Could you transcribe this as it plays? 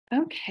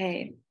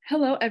Okay.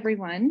 Hello,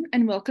 everyone,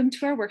 and welcome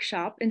to our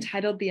workshop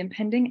entitled The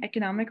Impending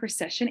Economic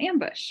Recession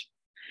Ambush.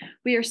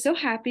 We are so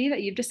happy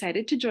that you've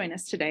decided to join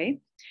us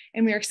today,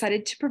 and we are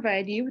excited to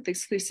provide you with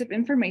exclusive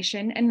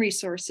information and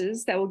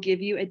resources that will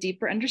give you a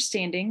deeper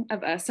understanding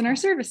of us and our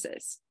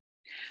services.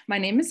 My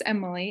name is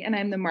Emily, and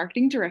I'm the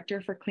Marketing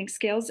Director for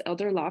Clinkscales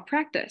Elder Law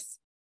Practice.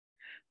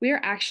 We are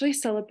actually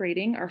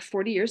celebrating our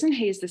 40 years in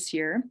Hays this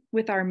year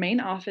with our main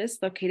office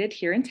located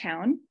here in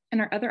town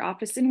and our other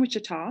office in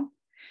Wichita,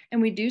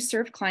 and we do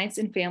serve clients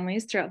and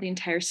families throughout the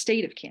entire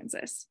state of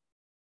Kansas.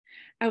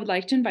 I would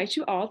like to invite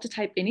you all to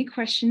type any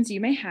questions you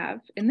may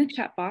have in the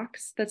chat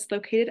box that's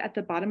located at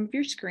the bottom of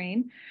your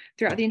screen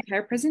throughout the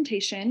entire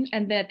presentation,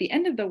 and then at the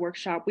end of the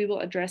workshop, we will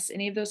address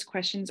any of those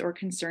questions or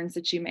concerns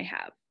that you may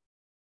have.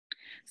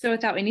 So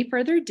without any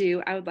further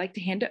ado, I would like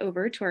to hand it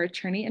over to our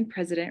attorney and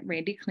president,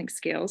 Randy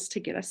Clinkscales, to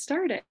get us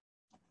started.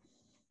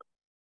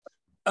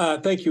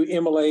 Thank you,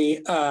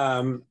 Emily.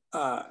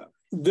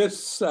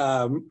 This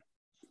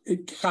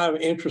it's kind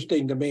of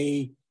interesting to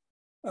me.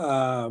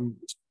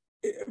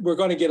 We're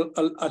going to get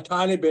a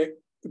tiny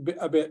bit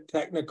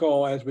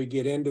technical as we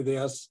get into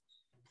this.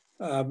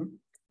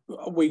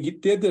 We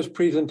did this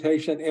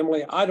presentation,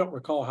 Emily, I don't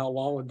recall how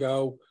long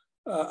ago,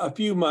 a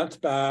few months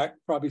back,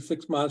 probably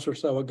 6 months or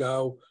so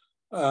ago.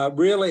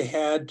 Really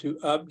had to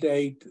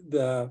update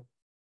the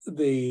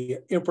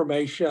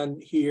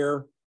information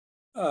here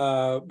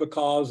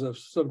because of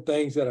some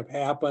things that have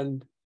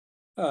happened.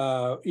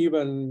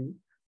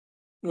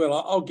 Well,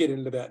 I'll get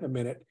into that in a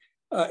minute.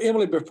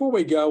 Emily, before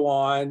we go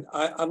on,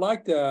 I'd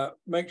like to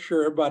make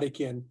sure everybody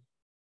can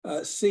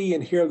see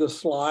and hear the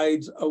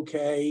slides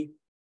okay.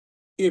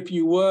 If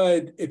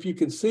you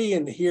can see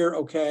and hear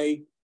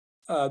okay,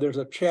 there's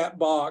a chat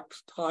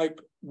box, type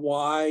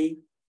Y.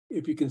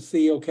 If you can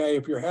see okay.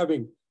 If you're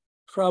having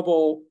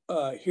trouble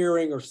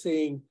hearing or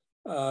seeing,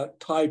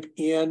 type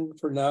N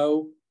for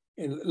no,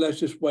 and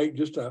let's just wait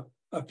just a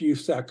few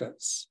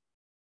seconds.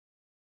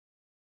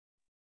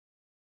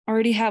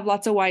 Already have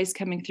lots of Y's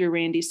coming through,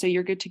 Randy, so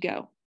you're good to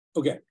go.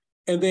 Okay.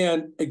 And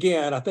then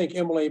again, I think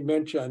Emily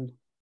mentioned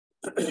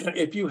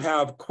if you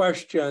have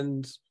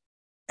questions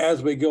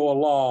as we go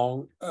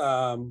along,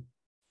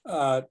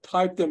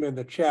 type them in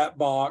the chat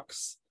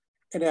box.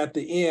 And at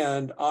the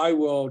end, I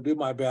will do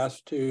my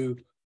best to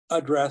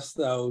address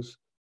those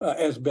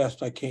as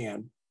best I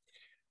can.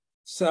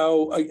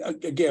 So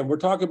again, we're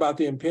talking about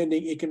the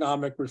impending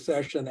economic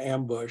recession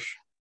ambush.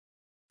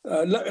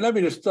 Let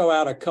me just throw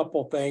out a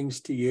couple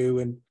things to you.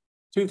 In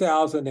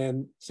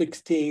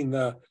 2016,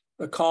 the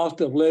cost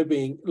of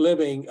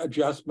living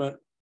adjustment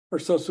for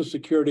Social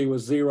Security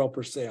was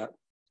 0%.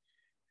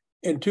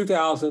 In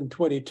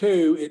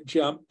 2022, it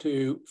jumped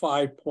to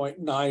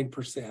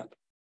 5.9%.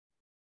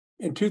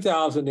 In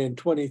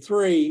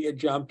 2023, it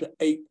jumped to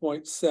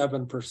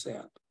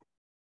 8.7%.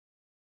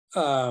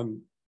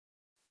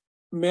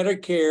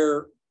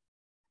 Medicare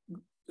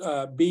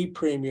B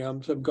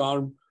premiums have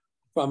gone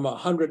from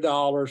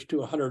 $100 to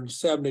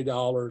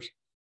 $170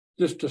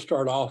 just to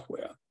start off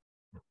with.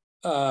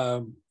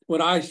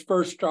 When I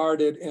first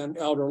started in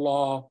elder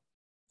law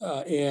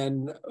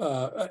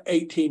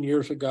 18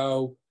 years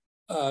ago,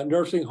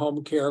 nursing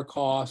home care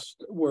costs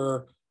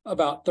were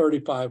about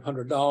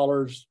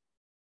 $3,500,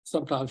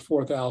 sometimes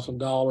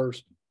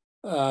 $4,000.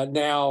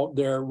 Now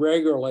they're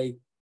regularly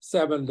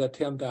 $7,000 to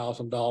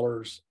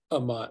 $10,000 a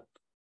month.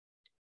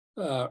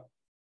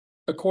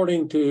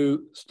 According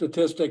to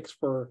statistics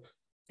for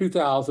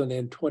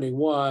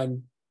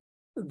 2021,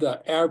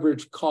 the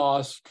average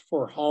cost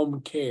for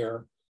home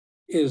care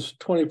is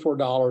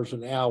 $24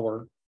 an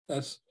hour.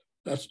 That's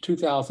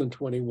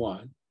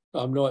 2021.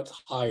 I know it's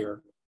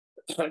higher.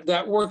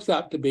 That works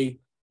out to be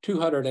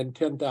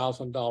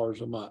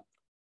 $210,000 a month.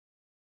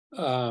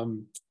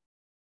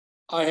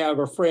 I have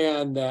a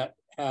friend that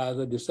has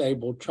a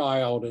disabled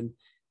child, and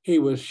he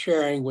was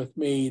sharing with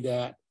me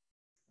that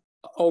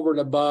over and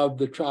above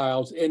the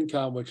child's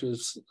income, which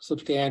is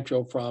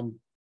substantial from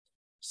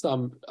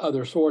some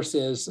other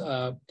sources,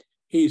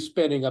 he's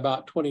spending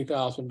about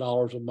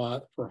 $20,000 a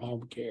month for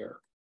home care.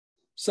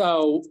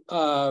 So,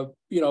 those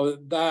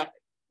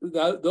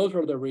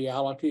are the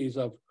realities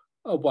of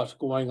what's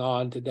going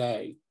on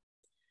today.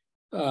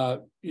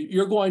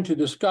 You're going to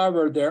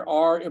discover there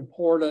are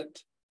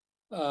important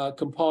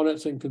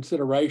components and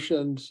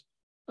considerations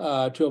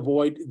to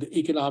avoid the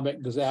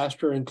economic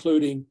disaster,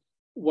 including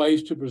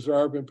ways to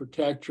preserve and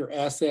protect your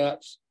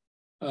assets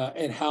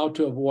and how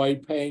to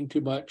avoid paying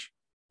too much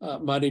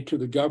money to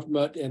the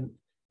government and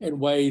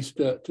ways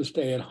to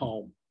stay at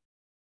home.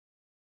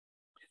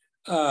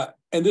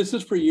 And this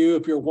is for you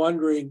if you're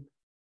wondering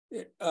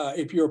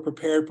if you're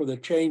prepared for the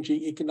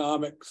changing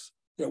economics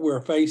that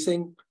we're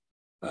facing,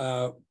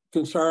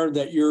 concerned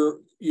that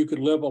you could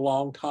live a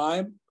long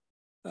time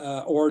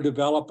or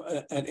develop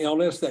an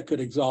illness that could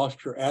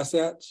exhaust your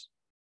assets,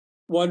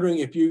 wondering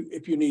if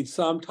you need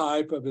some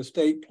type of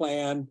estate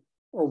plan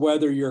or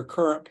whether your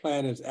current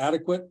plan is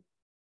adequate,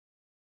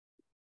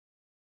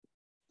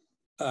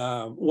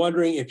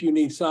 wondering if you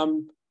need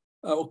some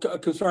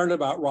concern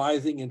about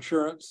rising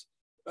insurance,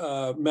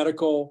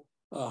 medical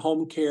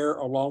home care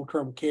or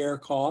long-term care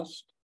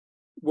costs,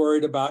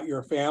 worried about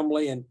your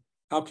family and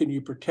how can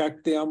you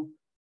protect them,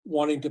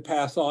 wanting to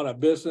pass on a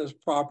business,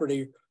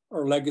 property,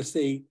 or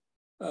legacy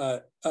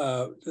to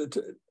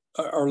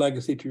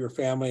your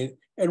family,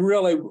 and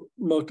really,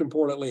 most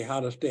importantly, how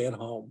to stay at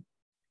home.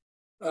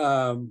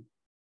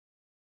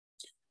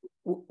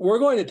 We're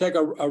going to take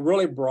a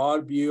really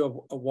broad view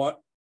of what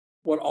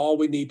all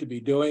we need to be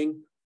doing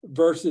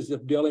versus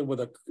if dealing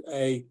with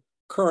a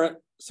current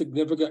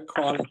significant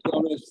chronic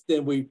illness,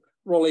 then we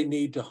really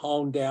need to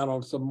hone down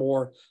on some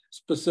more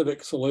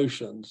specific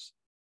solutions.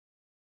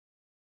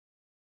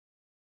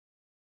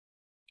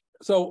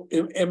 So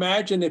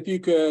imagine if you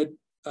could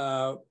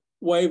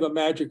wave a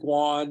magic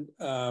wand.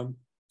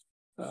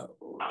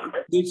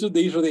 These are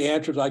the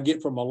answers I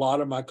get from a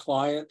lot of my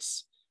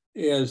clients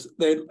is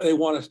they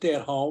want to stay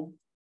at home.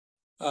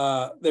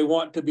 They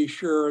want to be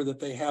sure that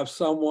they have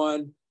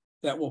someone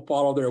that will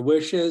follow their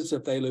wishes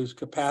if they lose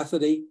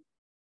capacity.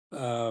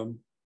 They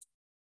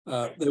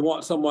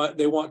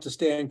want to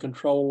stay in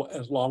control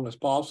as long as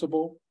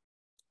possible.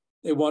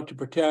 They want to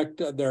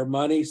protect their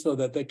money so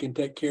that they can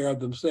take care of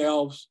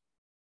themselves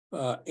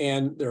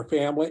and their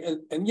family.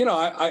 And you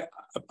know,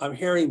 I'm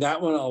hearing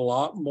that one a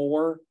lot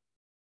more.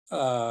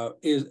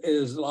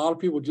 Is a lot of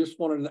people just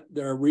want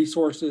their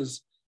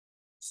resources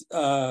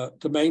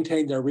to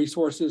maintain their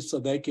resources so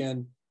they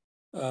can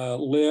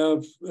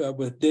live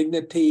with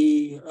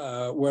dignity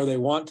where they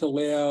want to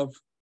live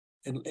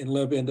and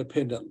live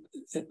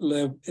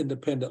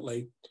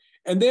independently.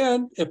 And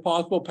then, if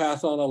possible,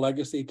 pass on a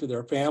legacy to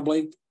their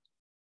family,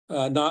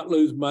 not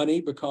lose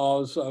money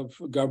because of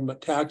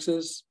government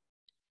taxes,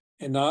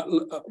 and not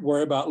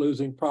worry about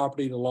losing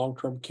property to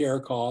long-term care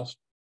costs,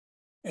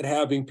 and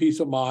having peace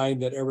of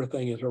mind that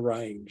everything is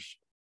arranged.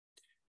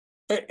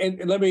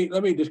 And let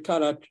me just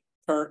kind of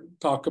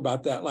talk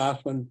about that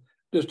last one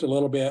just a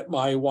little bit.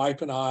 My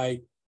wife and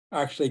I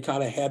actually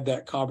kind of had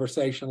that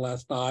conversation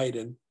last night,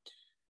 and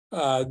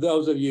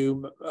those of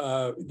you,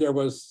 there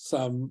was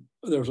a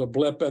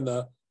blip in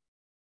the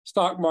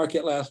stock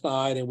market last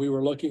night, and we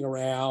were looking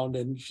around,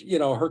 and you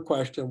know, her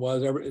question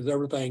was, is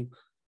everything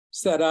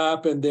set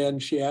up? And then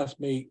she asked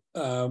me,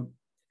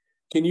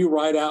 can you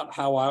write out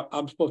how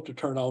I'm supposed to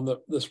turn on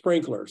the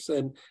sprinklers?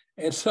 And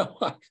so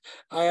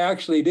I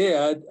actually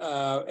did.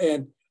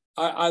 And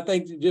I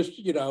think just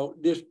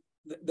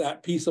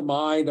that peace of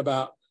mind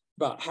about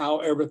how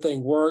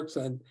everything works,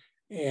 and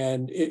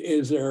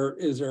is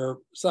there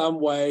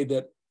some way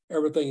that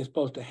everything is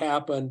supposed to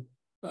happen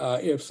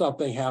if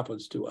something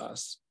happens to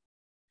us?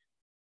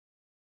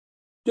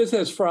 This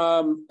is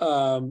from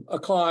a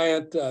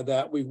client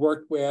that we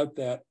worked with.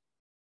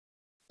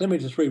 Let me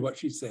just read what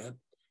she said.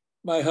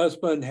 My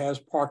husband has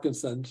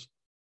Parkinson's.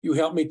 You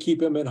helped me keep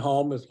him at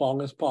home as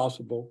long as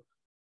possible.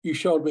 You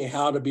showed me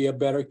how to be a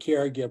better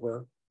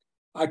caregiver.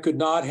 I could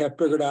not have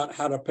figured out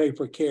how to pay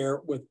for care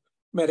with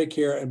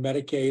Medicare and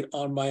Medicaid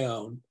on my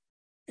own.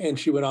 And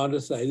she went on to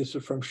say, this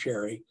is from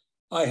Sherry,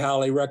 I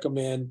highly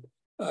recommend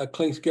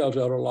Clinkscales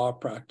Elder Law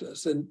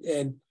Practice.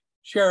 And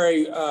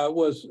Sherry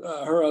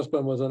her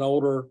husband was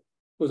older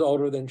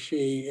than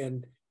she,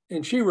 and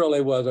she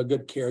really was a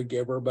good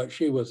caregiver, but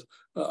she was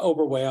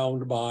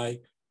overwhelmed by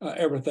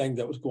everything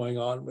that was going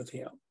on with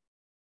him.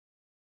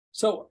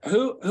 So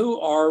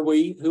who are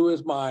we? Who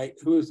is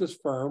this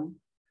firm?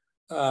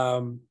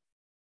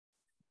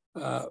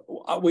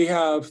 We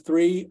have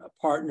three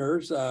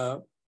partners,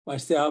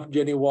 myself,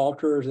 Jenny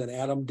Walters, and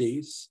Adam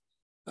Deese.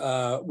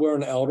 We're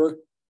an elder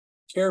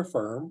care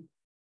firm.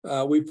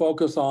 We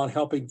focus on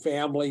helping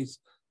families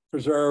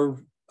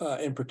preserve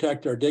and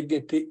protect their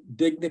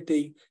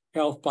dignity,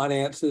 health,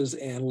 finances,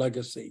 and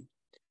legacy.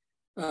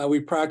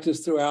 We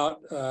practice throughout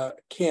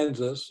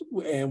Kansas,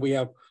 and we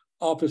have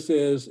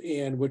offices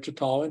in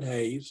Wichita and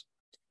Hayes.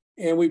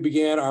 And we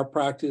began our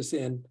practice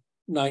in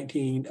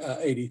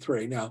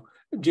 1983. Now,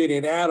 Jenny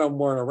and Adam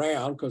weren't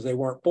around because they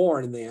weren't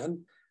born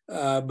then,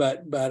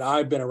 but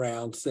I've been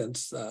around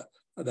since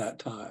that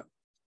time.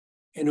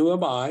 And who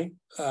am I?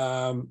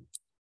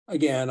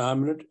 Again,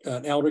 I'm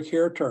an elder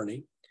care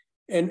attorney,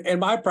 and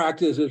my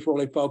practice is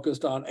really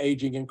focused on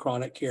aging and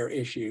chronic care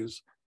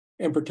issues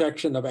and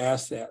protection of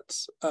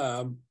assets.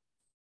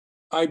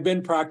 I've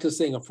been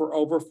practicing for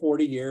over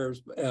 40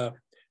 years. The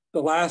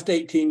last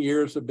 18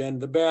 years have been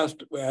the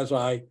best as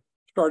I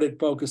started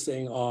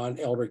focusing on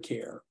elder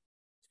care.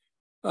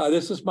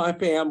 This is my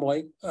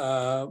family,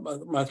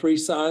 my three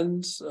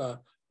sons,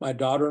 my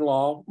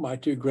daughter-in-law, my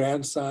two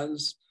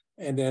grandsons,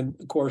 and then,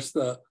 of course,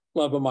 the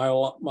love of my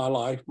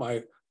life,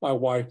 my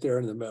wife there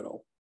in the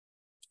middle.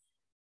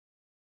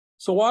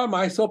 So why am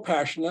I so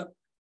passionate,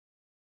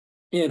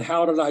 and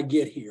how did I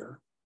get here?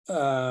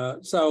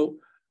 So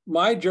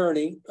my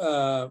journey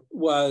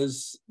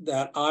was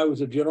that I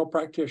was a general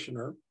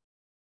practitioner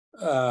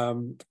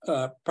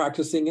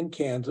practicing in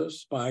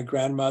Kansas. My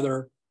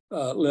grandmother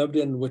lived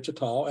in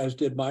Wichita, as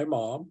did my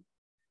mom.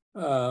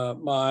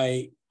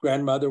 My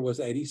grandmother was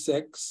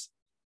 86.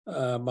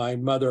 My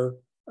mother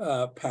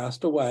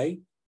passed away.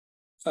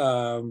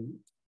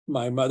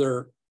 My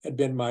mother had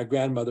been my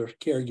grandmother's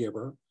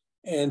caregiver.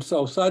 And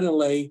so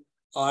suddenly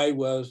I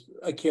was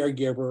a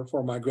caregiver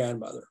for my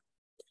grandmother.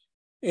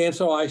 And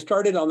so I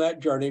started on that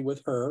journey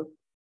with her.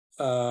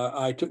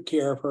 I took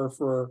care of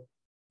her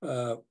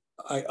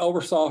I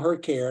oversaw her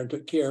care and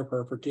took care of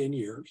her for 10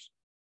 years.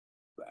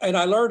 And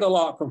I learned a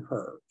lot from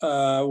her.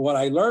 What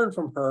I learned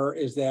from her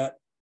is that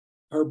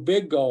her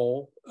big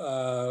goal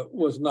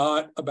was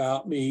not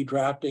about me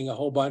drafting a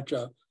whole bunch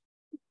of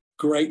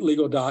great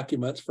legal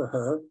documents for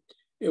her.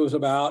 It was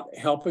about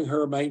helping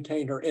her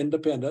maintain her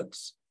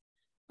independence,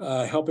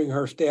 helping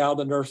her stay out of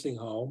the nursing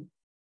home,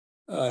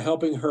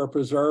 helping her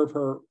preserve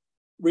her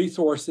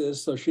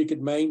resources so she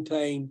could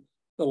maintain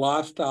the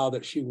lifestyle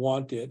that she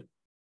wanted.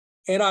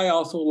 And I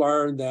also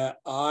learned that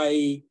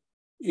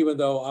even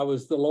though I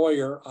was the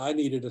lawyer, I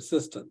needed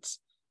assistance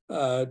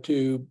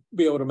to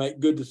be able to make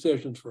good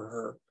decisions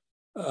for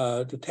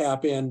her, to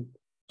tap in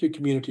to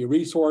community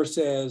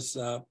resources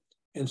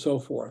and so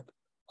forth.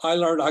 I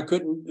learned I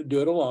couldn't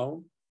do it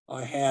alone.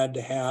 I had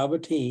to have a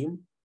team,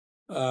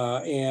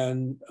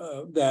 and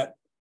that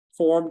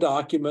form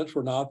documents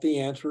were not the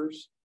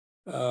answers.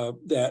 We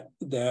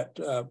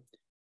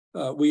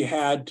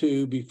had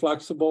to be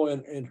flexible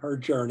in her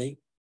journey.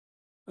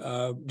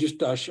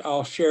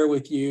 I'll share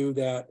with you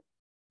that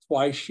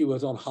twice she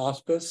was on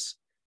hospice.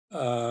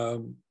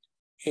 And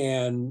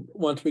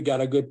once we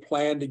got a good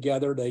plan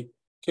together, they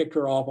kicked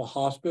her off of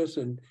hospice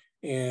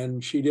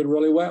and she did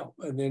really well.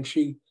 And then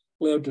she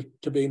lived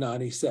to be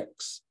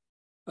 96.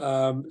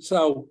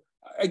 So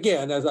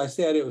again, as I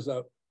said, it was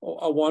a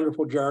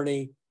wonderful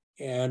journey,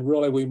 and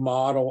really we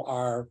model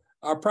our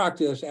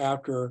practice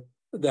after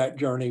that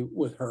journey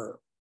with her.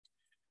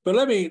 But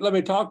let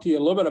me talk to you a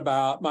little bit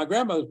about, my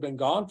grandmother's been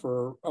gone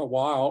for a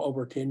while,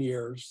 over 10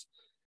 years.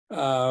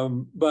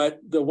 But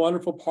the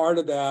wonderful part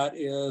of that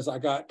is I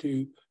got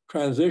to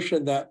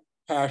transition that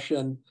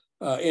passion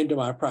into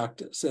my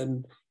practice.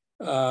 And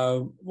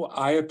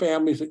I have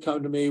families that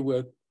come to me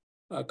with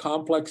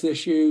complex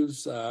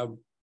issues,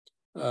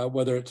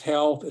 whether it's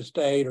health,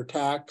 estate, or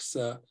tax.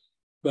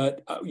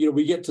 But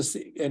we get to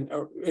see,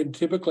 and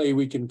typically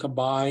we can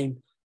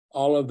combine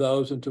all of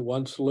those into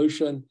one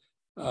solution.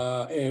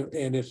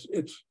 And it's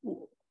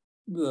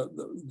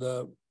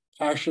the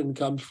passion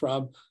comes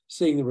from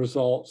seeing the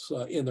results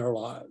in their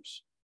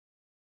lives.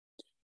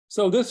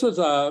 So this is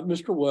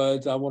Mr.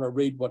 Woods. I want to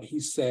read what he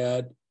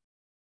said.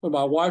 When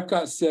my wife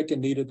got sick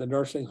and needed the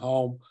nursing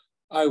home,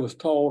 I was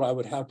told I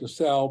would have to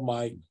sell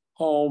my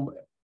home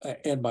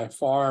and my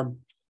farm.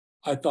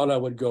 I thought I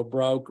would go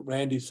broke.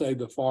 Randy saved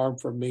the farm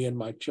for me and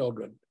my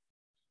children.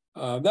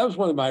 That was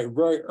one of my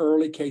very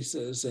early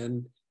cases.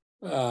 And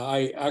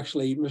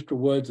Mr.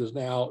 Woods is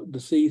now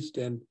deceased,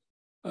 and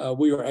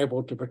we were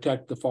able to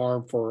protect the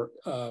farm for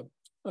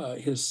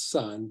his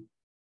son.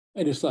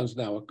 And his son's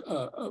now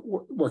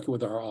working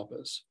with our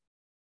office.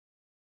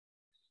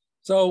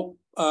 So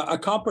a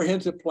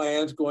comprehensive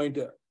plan is going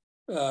to,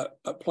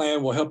 a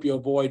plan will help you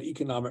avoid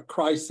economic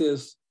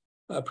crisis,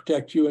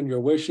 protect you and your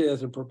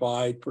wishes, and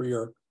provide for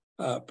your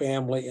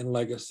family and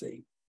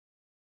legacy.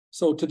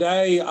 So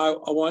today I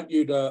want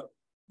you to,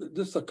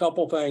 just a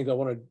couple things I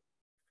want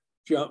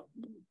to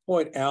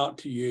point out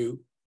to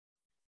you.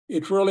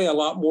 It's really a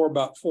lot more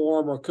about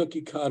form or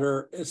cookie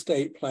cutter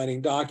estate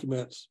planning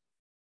documents.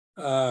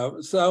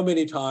 So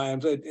many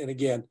times, and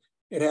again,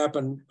 it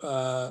happened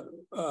a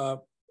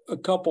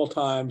couple of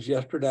times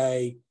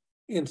yesterday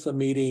in some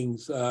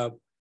meetings.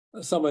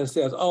 Someone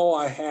says, "Oh,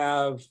 I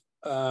have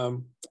a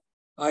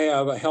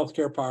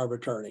healthcare power of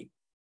attorney,"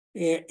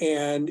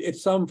 and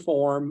it's some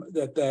form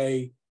that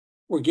they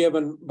were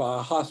given by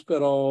a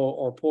hospital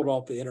or pulled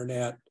off the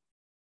internet.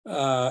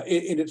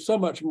 And it's so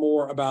much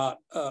more about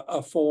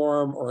a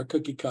form or a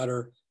cookie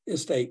cutter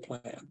estate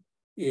plan.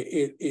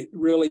 It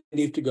really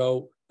needs to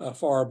go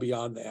far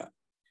beyond that.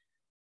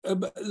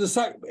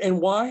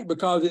 And why?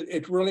 Because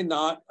it's really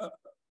not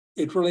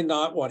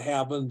what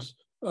happens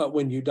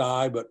when you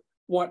die, but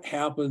what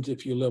happens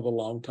if you live a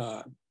long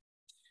time.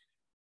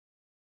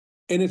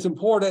 And it's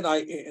important.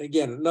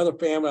 Again, another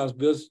family I was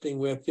visiting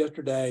with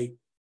yesterday,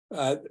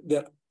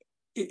 that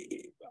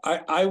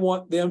I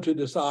want them to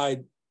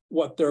decide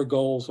what their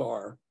goals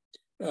are,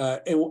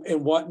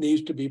 and what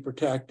needs to be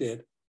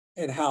protected,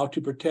 and how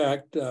to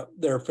protect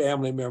their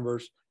family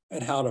members,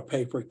 and how to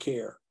pay for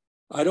care.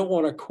 I don't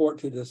want a court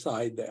to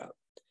decide that.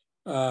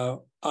 I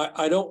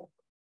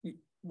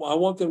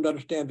want them to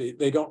understand that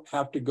they don't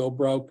have to go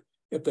broke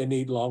if they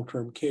need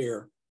long-term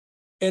care.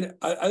 And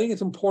I think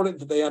it's important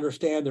that they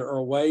understand there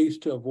are ways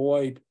to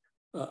avoid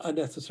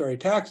unnecessary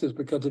taxes,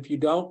 because if you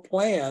don't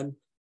plan,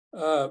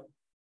 the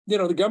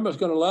government's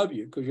going to love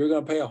you because you're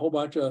going to pay a whole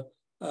bunch of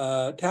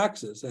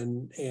taxes.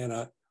 And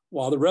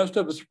while the rest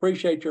of us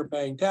appreciate your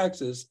paying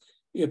taxes,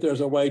 if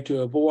there's a way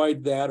to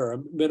avoid that or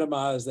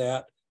minimize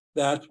that,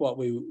 that's what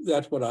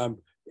I'm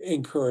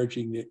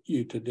encouraging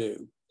you to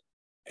do.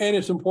 And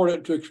it's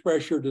important to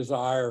express your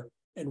desire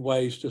and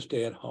ways to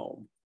stay at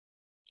home.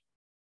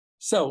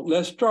 So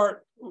let's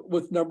start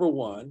with number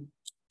one.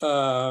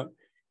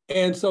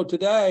 And so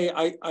today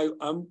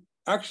I'm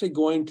actually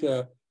going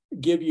to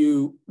give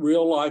you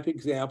real life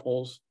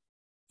examples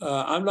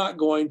I'm not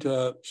going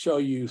to show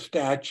you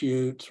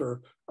statutes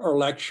or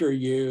lecture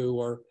you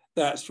or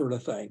that sort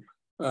of thing.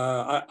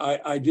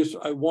 I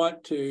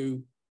want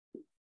to.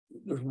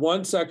 There's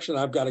one section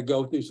I've got to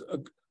go through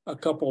a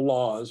couple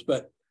laws,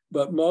 but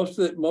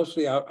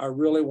mostly I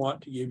really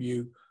want to give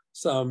you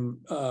some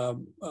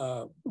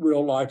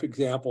real life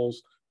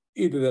examples,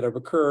 either that have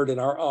occurred in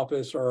our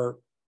office or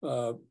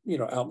out in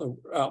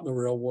the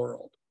real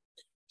world.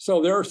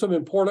 So there are some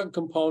important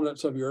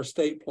components of your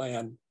estate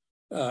plan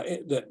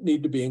that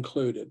need to be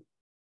included.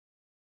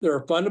 There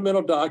are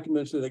fundamental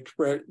documents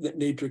that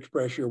need to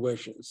express your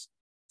wishes.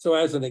 So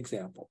as an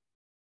example,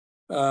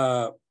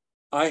 I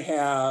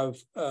have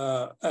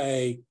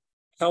a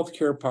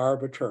healthcare power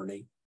of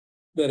attorney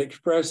that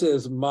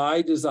expresses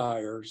my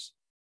desires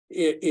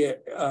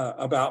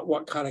about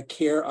what kind of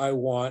care I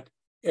want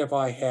if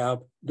I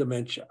have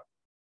dementia.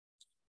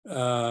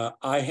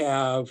 I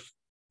have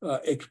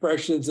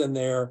expressions in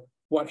there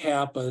what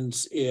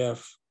happens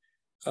if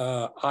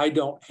I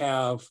don't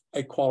have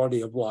a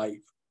quality of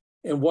life,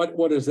 and what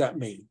does that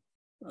mean?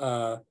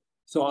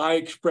 So I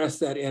express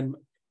that in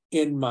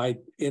my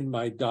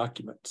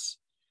documents.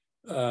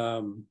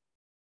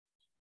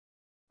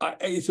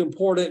 It's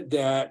important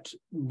that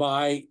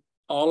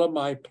all of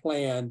my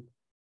plan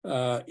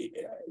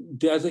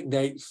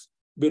designates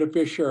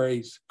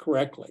beneficiaries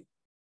correctly,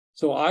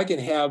 so I can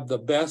have the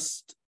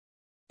best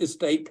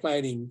estate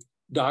planning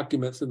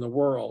documents in the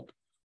world.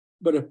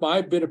 But if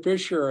my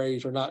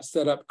beneficiaries are not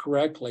set up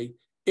correctly,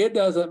 it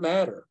doesn't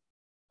matter.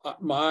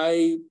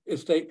 My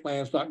estate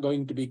plan is not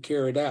going to be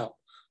carried out.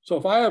 So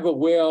if I have a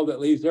will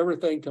that leaves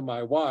everything to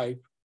my wife,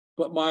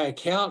 but my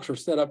accounts are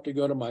set up to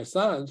go to my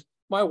sons,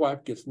 my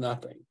wife gets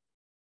nothing.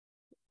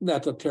 And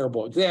that's a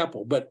terrible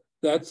example, but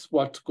that's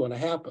what's going to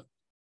happen.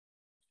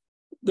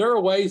 There are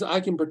ways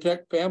I can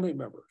protect family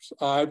members.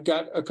 I've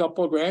got a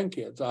couple of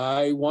grandkids.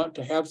 I want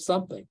to have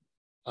something.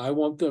 I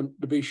want them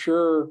to be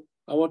sure.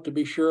 I want to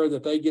be sure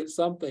that they get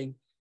something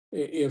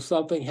if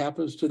something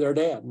happens to their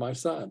dad, my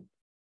son.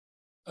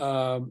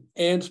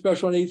 And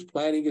special needs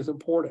planning is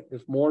important.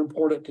 It's more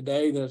important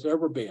today than it's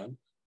ever been,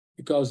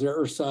 because there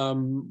are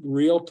some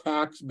real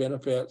tax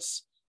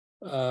benefits,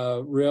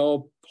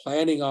 real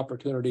planning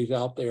opportunities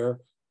out there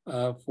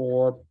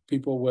for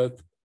people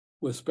with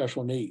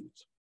special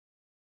needs.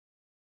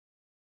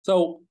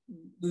 So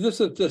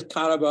this is just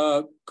kind of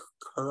a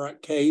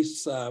current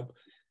case.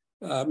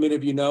 Many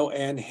of you know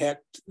Anne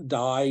Hecht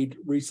died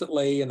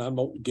recently, and I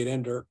won't get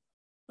into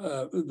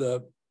how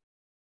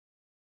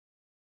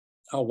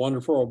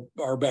wonderful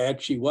or bad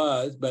she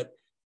was, but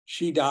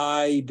she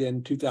died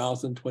in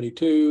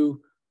 2022.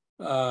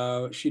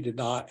 She did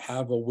not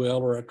have a will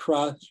or a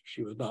trust.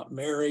 She was not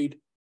married.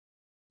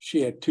 She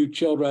had two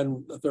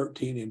children,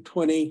 13 and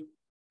 20.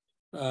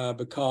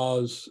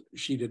 Because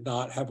she did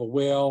not have a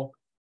will,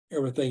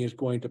 everything is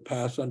going to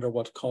pass under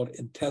what's called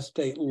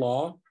intestate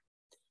law.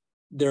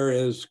 There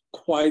is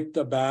quite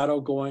the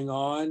battle going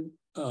on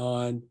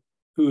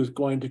who is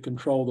going to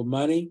control the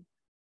money.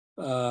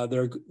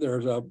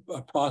 There's a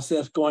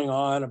process going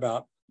on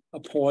about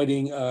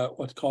appointing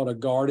what's called a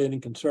guardian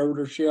in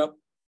conservatorship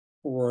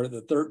for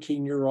the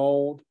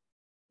 13-year-old,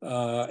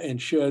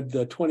 and should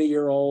the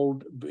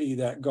 20-year-old be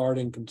that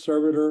guardian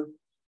conservator.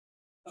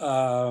 There's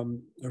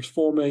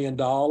 $4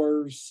 million,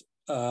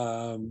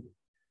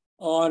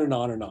 on and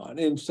on and on.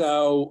 And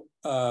so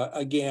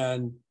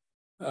again,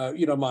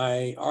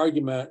 my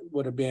argument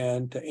would have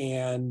been to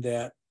Anne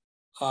that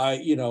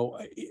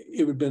it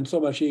would have been so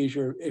much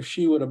easier if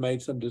she would have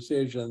made some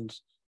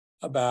decisions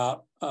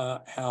about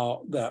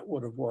how that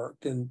would have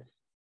worked. And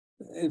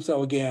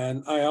so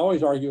again, I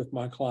always argue with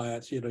my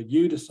clients,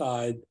 you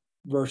decide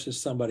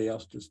versus somebody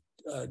else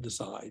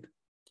decide.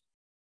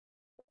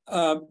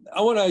 I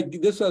want to.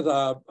 This is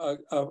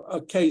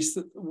a case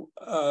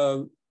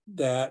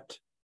that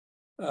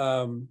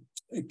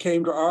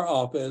came to our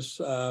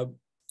office.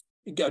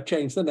 It got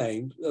changed the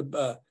name.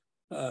 The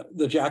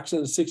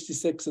Jacksons,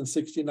 66 and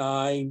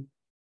 69.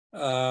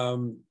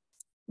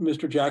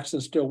 Mr.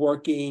 Jackson's still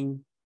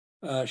working.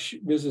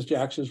 Mrs.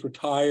 Jackson's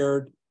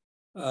retired.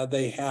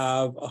 They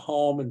have a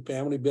home and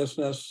family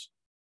business.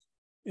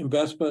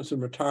 Investments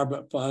and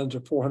retirement funds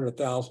are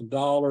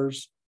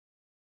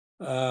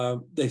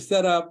 $400,000. They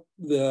set up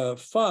the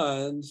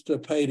funds to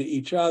pay to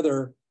each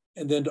other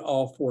and then to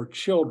all four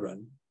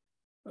children.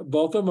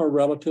 Both of them are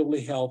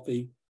relatively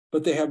healthy,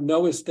 but they have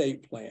no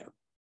estate plan.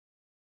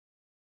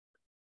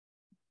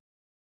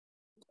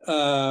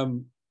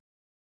 Kind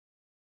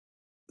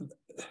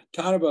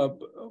of a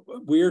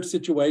weird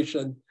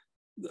situation.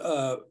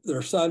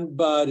 Their son,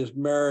 Bud, is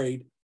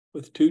married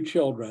with two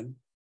children,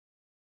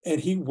 and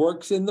he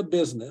works in the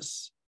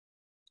business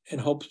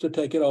and hopes to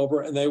take it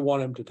over, and they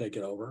want him to take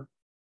it over.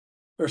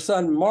 Their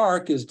son,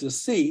 Mark, is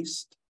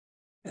deceased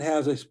and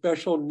has a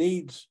special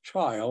needs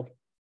child,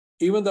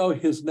 even though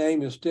his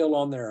name is still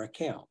on their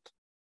account.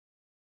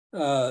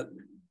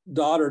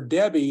 Daughter,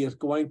 Debbie, is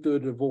going through a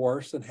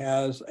divorce and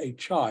has a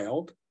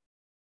child.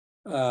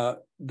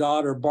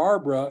 Daughter,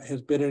 Barbara,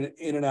 has been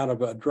in and out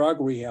of a drug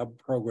rehab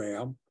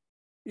program,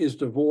 is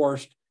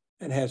divorced,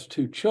 and has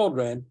two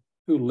children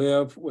who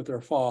live with their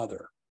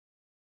father.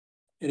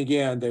 And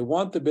again, they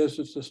want the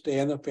business to stay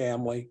in the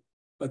family,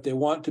 but they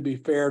want to be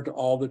fair to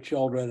all the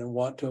children and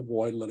want to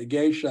avoid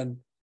litigation.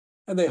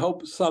 And they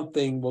hope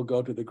something will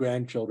go to the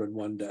grandchildren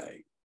one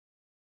day.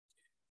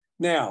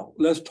 Now,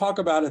 let's talk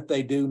about if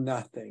they do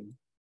nothing.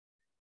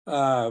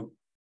 So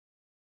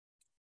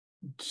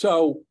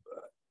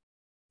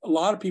a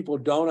lot of people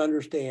don't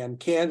understand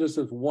Kansas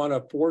is one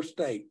of 4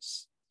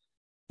 states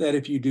that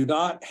if you do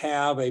not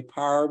have a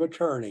power of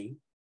attorney,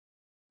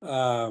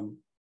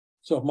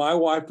 so if my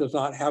wife does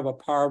not have a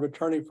power of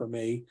attorney for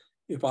me,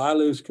 if I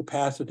lose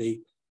capacity,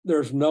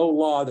 there's no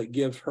law that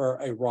gives her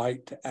a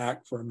right to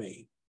act for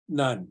me.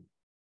 None.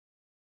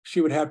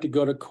 She would have to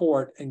go to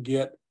court and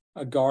get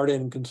a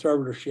guardian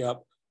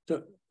conservatorship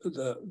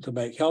to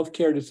make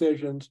healthcare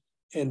decisions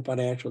and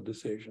financial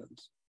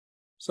decisions.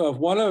 So if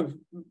one of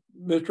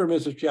Mr. and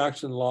Mrs.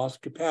 Jackson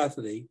lost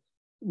capacity,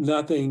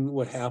 nothing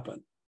would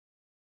happen.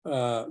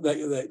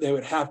 They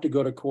would have to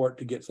go to court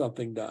to get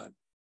something done.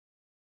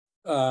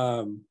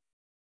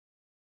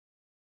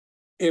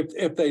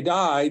 If they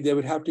died, they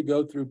would have to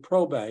go through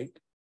probate.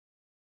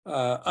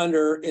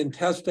 Under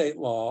intestate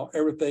law,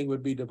 everything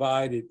would be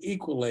divided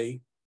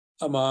equally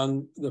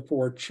among the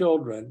 4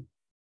 children.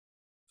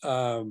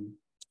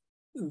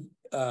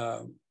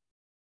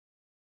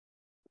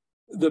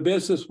 The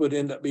business would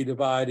end up being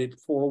divided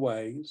 4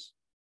 ways.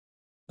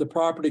 The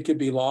property could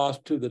be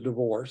lost to the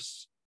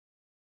divorce.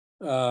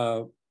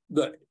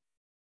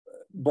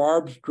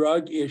 Barb's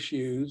drug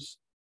issues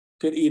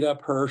could eat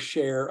up her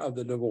share of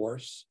the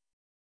divorce.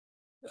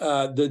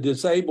 The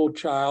disabled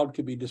child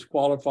could be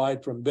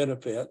disqualified from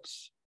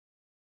benefits.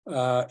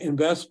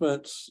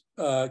 Investments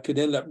could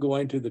end up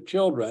going to the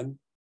children.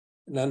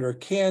 And under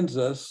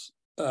Kansas,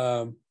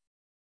 if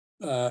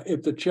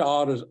the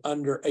child is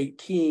under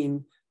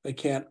 18, they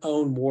can't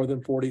own more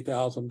than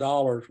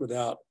 $40,000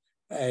 without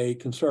a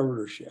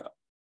conservatorship.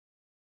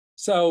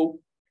 So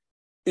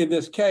in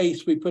this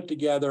case, we put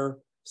together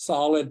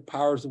solid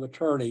powers of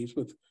attorneys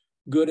with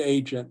good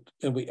agent,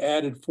 and we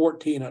added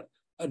 14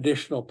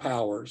 additional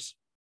powers.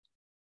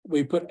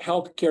 We put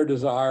healthcare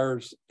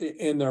desires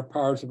in their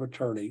powers of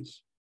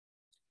attorneys.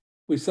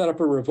 We set up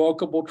a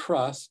revocable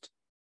trust.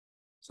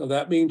 So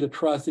that means a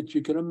trust that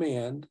you can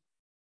amend.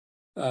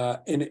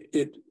 And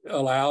it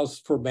allows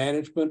for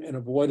management and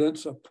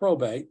avoidance of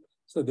probate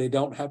so they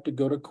don't have to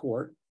go to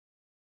court.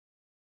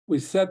 We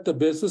set the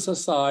business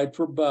aside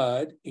for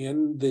Bud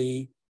in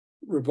the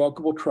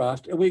revocable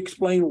trust, and we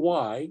explain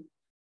why.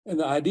 And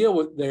the idea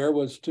there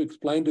was to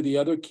explain to the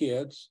other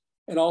kids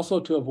and also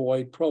to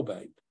avoid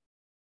probate.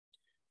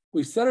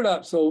 We set it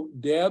up so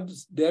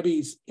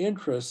Debbie's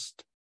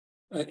interest,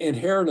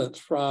 inheritance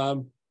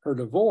from her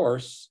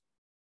divorce,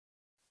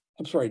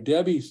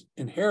 Debbie's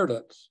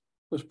inheritance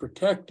was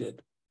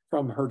protected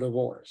from her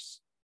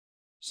divorce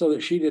so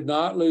that she did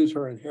not lose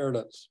her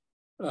inheritance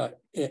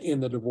in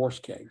the divorce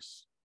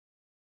case.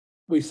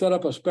 We set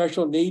up a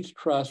special needs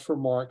trust for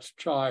Mark's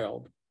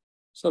child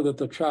so that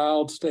the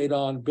child stayed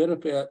on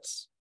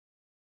benefits.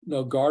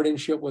 No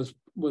guardianship or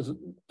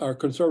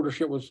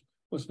conservatorship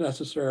was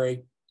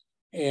necessary,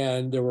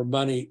 and there was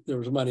money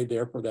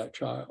there for that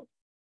child.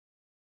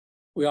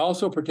 We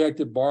also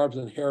protected Barb's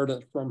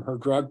inheritance from her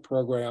drug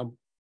program,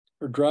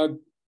 her drug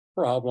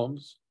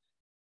problems,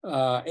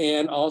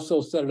 and also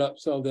set it up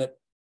so that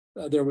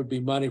there would be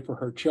money for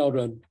her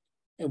children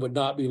and would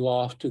not be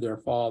lost to their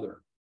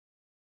father.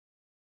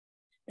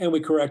 And we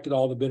corrected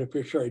all the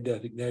beneficiary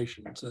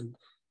designations. And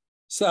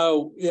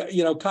so,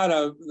 kind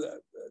of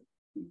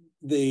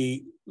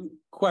the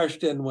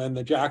question when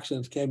the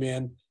Jacksons came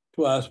in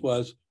to us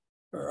was,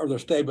 or their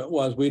statement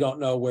was, we don't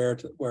know where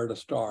to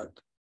start.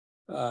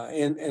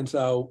 And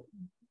so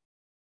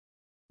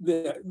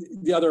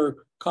the other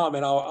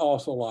comment I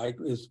also like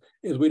is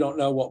we don't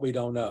know what we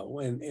don't know.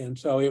 And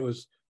so it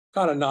was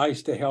kind of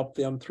nice to help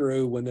them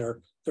through when they're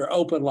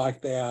open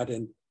like that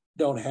and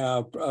don't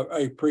have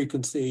a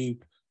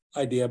preconceived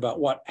idea about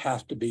what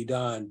has to be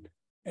done.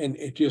 And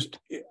it just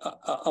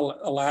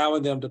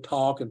allowing them to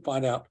talk and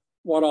find out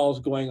what all is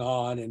going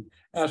on and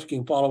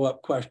asking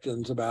follow-up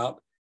questions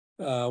about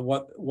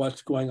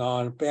what's going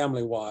on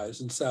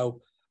family-wise. And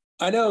so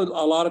I know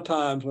a lot of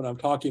times when I'm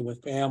talking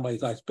with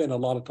families, I spend a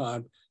lot of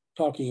time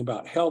talking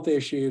about health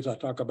issues. I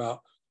talk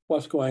about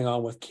what's going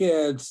on with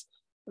kids,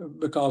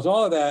 because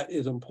all of that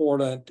is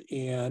important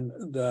in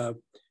the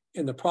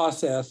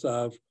process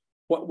of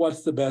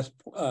what's the best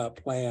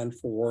plan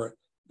for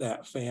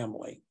that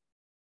family.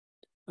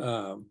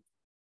 Here's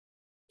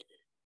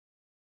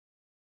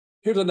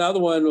another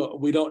one.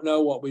 We don't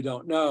know what we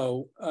don't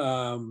know.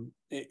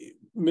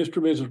 Mr.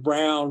 and Mrs.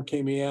 Brown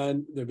came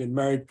in. They've been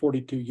married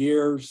 42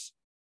 years.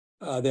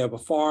 They have a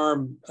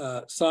farm.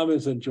 Some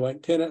is in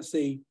joint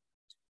tenancy.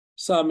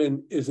 Some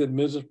is in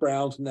Mrs.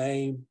 Brown's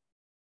name.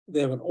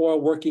 They have an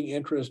oil working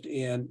interest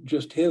in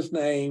just his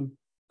name.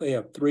 They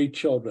have 3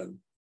 children.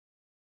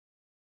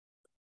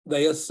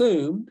 They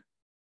assumed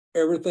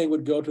everything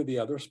would go to the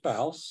other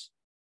spouse,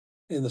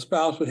 and the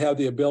spouse would have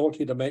the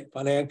ability to make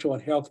financial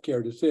and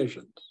healthcare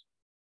decisions.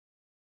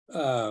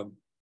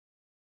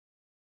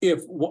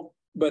 If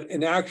But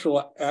in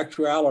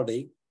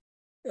actuality,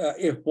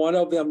 if one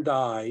of them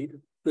died,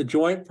 the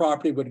joint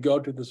property would go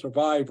to the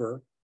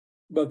survivor,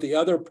 but the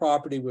other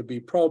property would be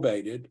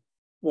probated,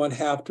 one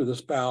half to the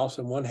spouse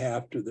and one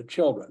half to the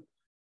children.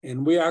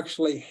 And we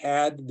actually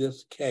had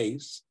this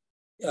case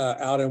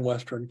out in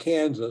Western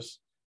Kansas.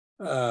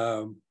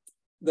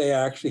 They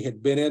actually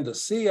had been in to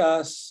see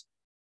us,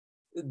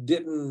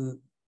 didn't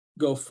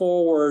go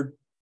forward,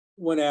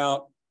 went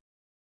out,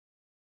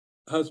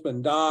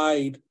 husband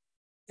died,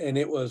 and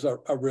it was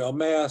a real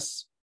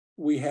mess.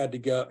 We had to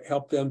go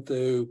help them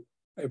through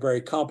a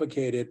very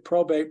complicated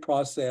probate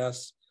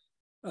process,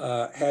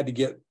 had to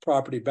get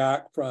property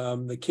back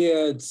from the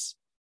kids.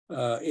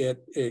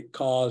 It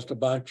caused a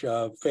bunch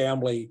of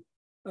family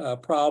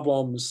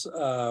problems.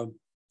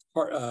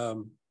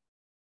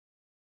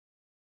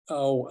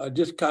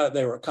 Just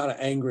they were kind of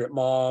angry at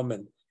mom.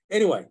 And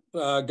anyway,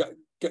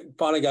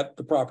 finally got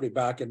the property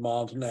back in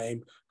mom's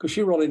name because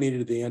she really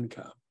needed the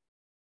income.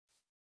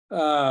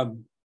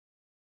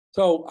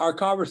 So our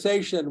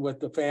conversation with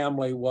the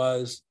family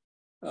was,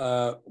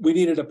 we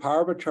needed a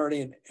power of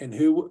attorney, and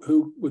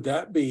who would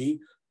that be?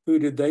 Who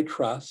did they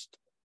trust?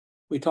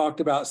 We talked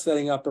about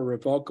setting up a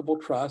revocable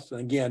trust.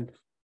 And again,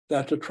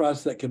 that's a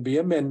trust that can be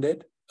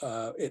amended.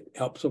 It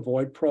helps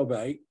avoid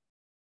probate.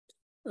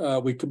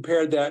 We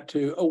compared that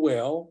to a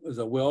will. Is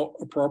a will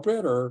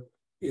appropriate, or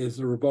is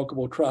the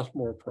revocable trust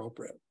more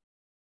appropriate?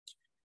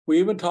 We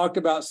even talked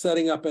about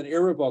setting up an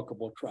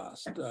irrevocable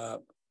trust.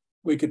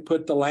 We could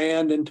put the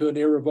land into an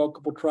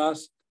irrevocable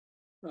trust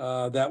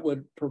that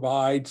would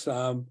provide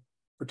some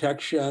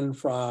protection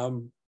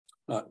from,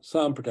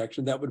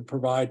 that would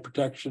provide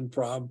protection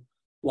from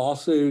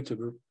lawsuits. It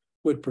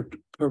would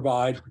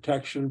provide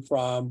protection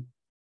from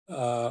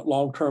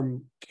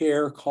long-term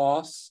care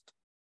costs.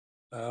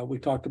 We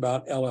talked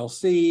about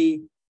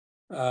LLC,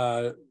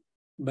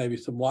 maybe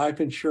some life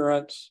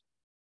insurance.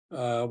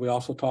 We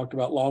also talked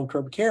about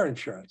long-term care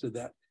insurance.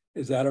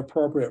 Is that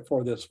appropriate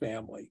for this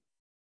family?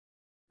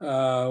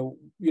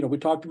 We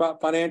talked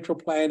about financial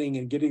planning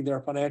and getting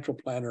their financial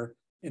planner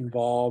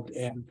involved,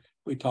 and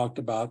we talked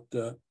about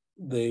the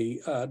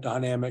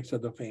dynamics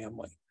of the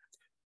family.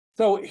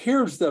 So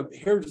here's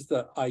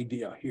the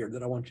idea here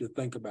that I want you to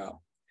think about.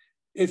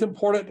 It's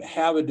important to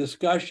have a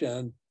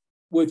discussion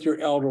with your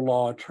elder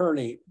law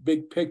attorney,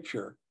 big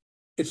picture.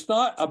 It's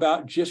not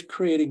about just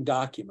creating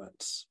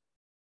documents.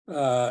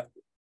 I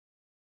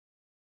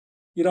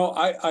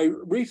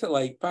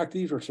recently, in fact,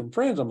 these were some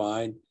friends of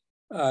mine,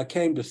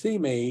 came to see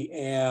me,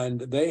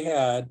 and they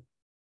had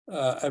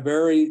a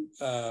very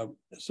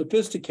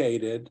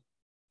sophisticated,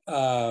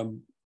 if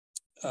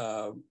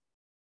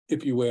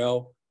you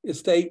will,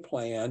 estate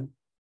plan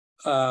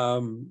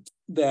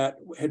that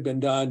had been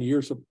done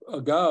years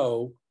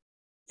ago.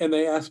 And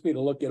they asked me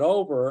to look it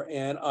over,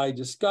 and I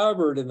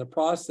discovered in the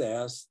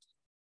process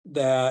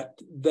that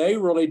they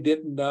really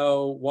didn't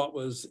know what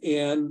was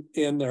in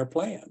their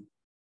plan.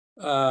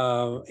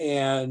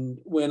 And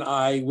when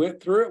I went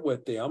through it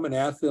with them and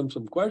asked them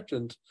some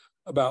questions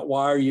about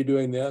why are you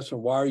doing this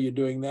and why are you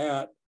doing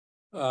that,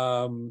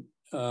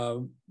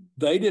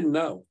 they didn't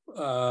know.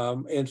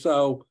 And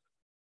so,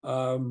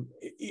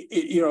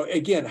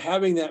 again,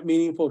 having that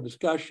meaningful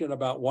discussion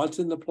about what's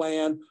in the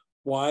plan,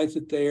 why is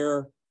it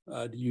there,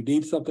 do you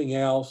need something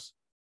else,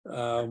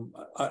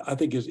 I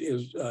think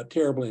is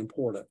terribly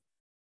important.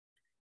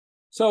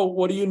 So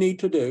what do you need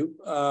to do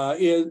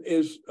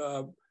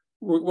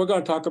we're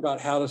going to talk about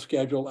how to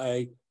schedule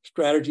a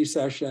strategy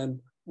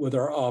session with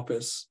our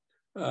office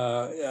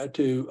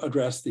to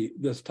address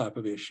this type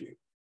of issue.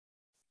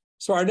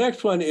 So our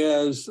next one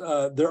is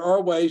there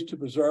are ways to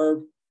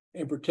preserve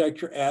and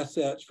protect your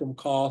assets from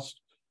costs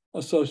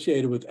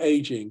associated with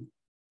aging,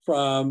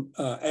 from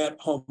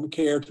at-home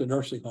care to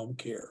nursing home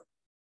care.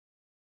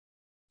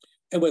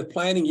 And with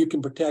planning, you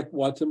can protect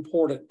what's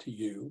important to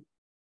you.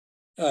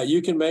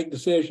 You can make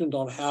decisions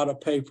on how to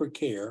pay for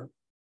care.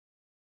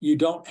 You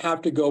don't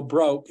have to go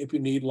broke if you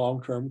need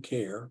long-term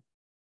care.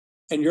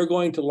 And you're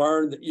going to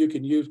learn that you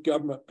can use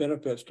government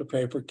benefits to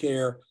pay for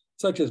care,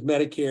 such as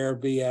Medicare,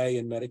 VA,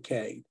 and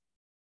Medicaid.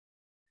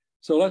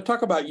 So let's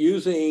talk about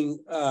using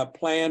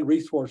planned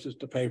resources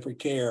to pay for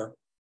care.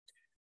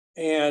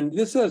 And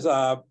this is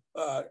an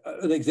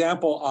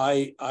example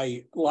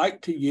I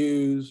like to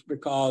use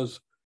because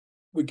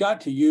we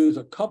got to use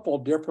a couple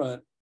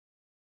different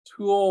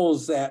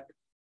tools that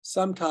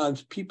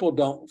sometimes people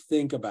don't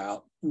think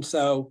about. And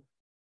so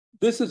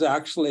this is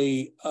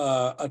actually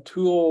a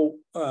tool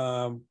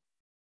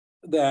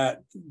that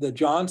the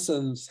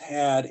Johnsons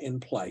had in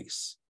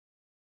place.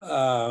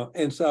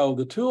 And so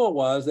the tool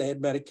was they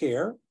had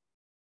Medicare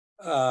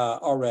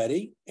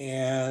already,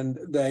 and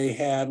they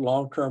had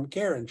long-term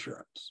care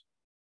insurance.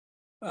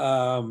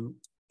 But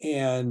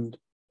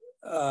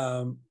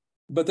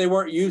they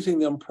weren't using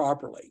them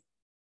properly.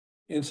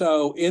 And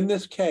so in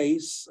this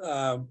case,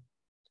 let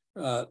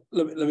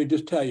me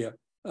just tell you,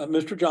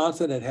 Mr.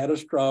 Johnson had a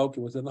stroke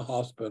and was in the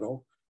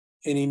hospital,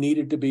 and he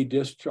needed to be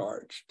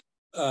discharged.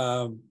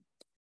 Mrs.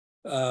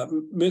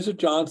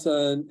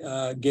 Johnson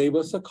gave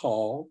us a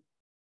call,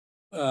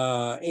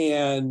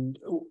 and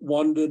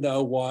wanted to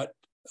know what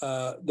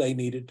they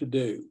needed to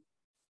do.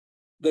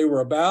 They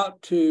were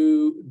about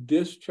to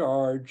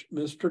discharge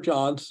Mr.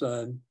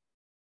 Johnson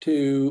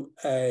to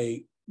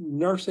a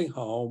nursing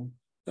home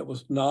that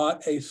was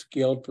not a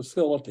skilled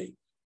facility.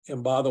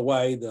 And by the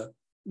way, the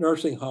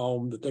nursing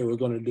home that they were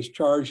going to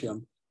discharge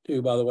him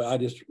to, by the way, I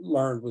just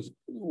learned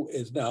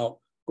is now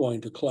going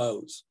to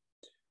close.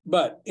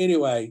 But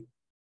anyway,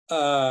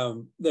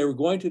 they were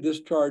going to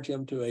discharge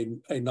him to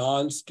a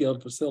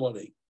non-skilled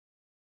facility.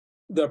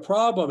 The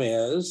problem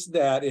is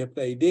that if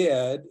they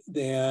did,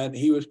 then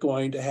he was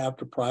going to have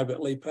to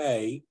privately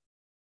pay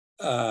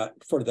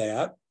for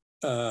that.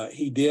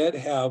 He did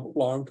have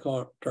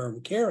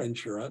long-term care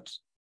insurance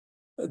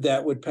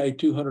that would pay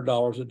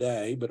 $200 a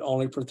day, but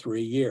only for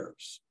 3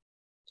 years.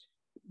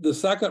 The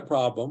second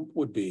problem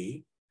would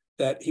be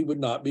that he would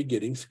not be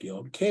getting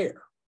skilled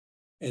care.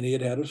 And he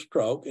had had a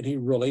stroke and he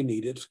really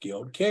needed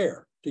skilled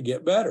care to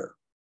get better.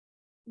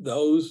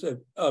 Those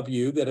of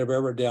you that have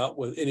ever dealt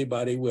with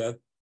anybody with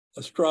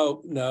a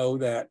stroke know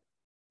that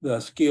the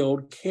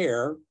skilled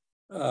care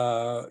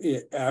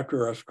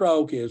after a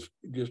stroke is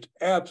just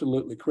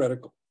absolutely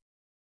critical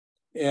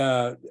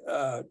to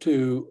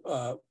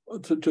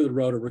the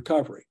road of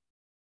recovery.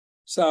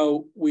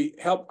 So we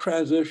helped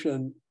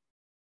transition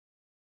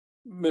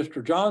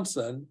Mr.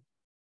 Johnson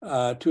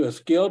to a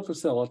skilled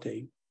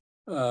facility.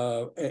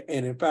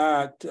 And in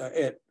fact,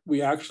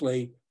 we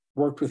actually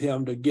worked with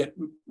him to get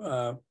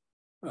not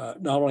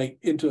only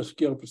into a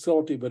skilled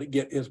facility, but to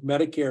get his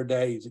Medicare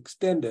days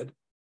extended.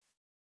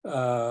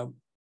 And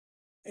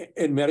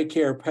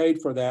Medicare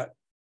paid for that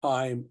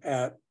time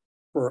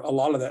for a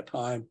lot of that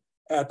time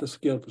at the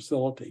skilled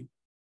facility.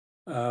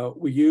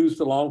 We used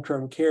the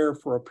long-term care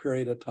for a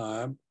period of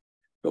time,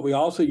 but we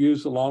also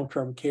used the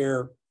long-term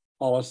care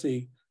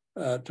policy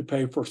to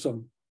pay for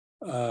some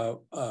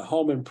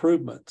home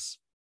improvements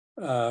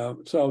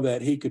so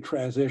that he could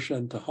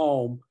transition to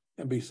home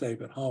and be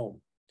safe at home.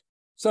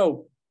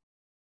 So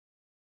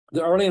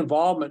the early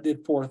involvement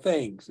did 4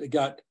 things. It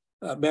got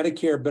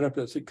Medicare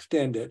benefits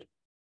extended.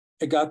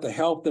 It got the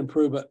health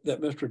improvement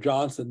that Mr.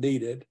 Johnson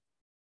needed.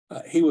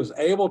 He was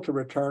able to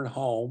return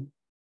home.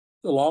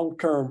 The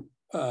long-term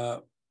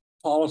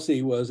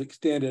policy was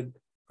extended,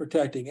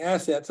 protecting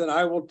assets. And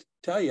I will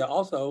tell you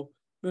also,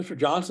 Mr.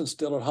 Johnson's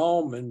still at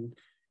home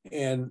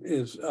and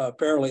is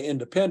fairly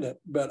independent.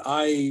 But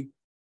I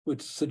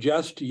would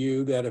suggest to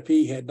you that if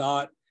he had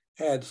not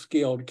had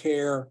skilled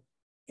care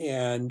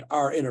and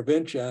our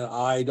intervention,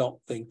 I don't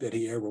think that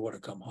he ever would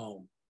have come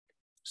home.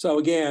 So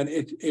again,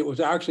 it was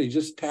actually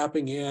just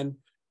tapping in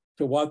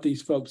to what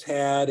these folks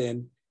had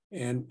and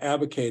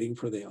advocating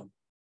for them.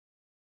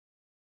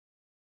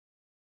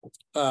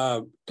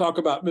 Talk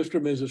about Mr.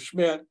 and Mrs.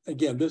 Schmidt.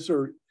 Again, these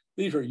are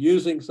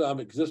using some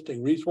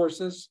existing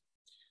resources,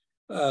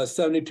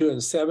 72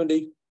 and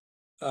 70.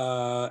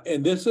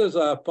 And this is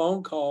a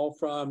phone call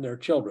from their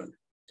children.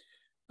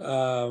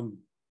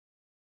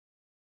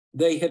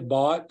 They had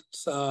bought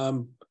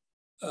some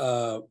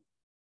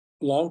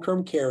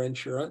long-term care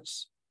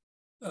insurance.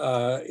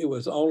 It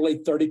was only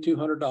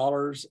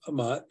 $3,200 a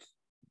month.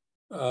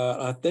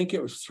 I think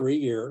it was 3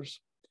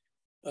 years.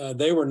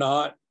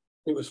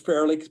 It was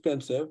fairly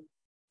expensive.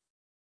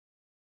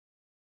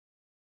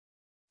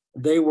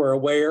 They were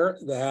aware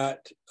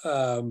that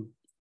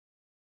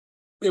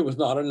it was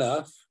not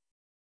enough.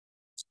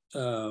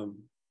 And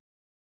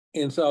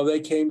so they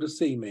came to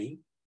see me.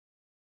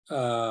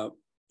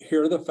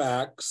 Here are the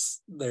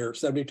facts. They're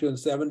 72 and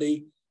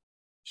 70.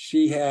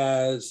 He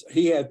had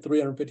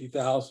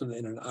 $350,000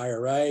 in an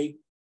IRA.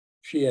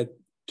 She had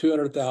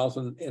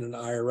 $200,000 in an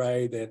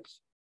IRA.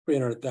 That's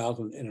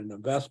 $300,000 in an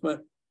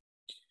investment.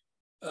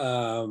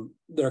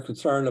 They're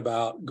concerned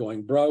about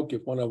going broke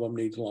if one of them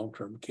needs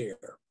long-term care.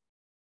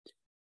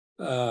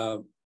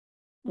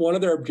 One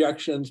of their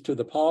objections to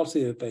the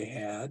policy that they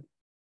had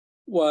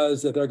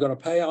was that they're going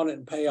to pay on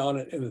it,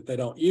 and if they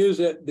don't use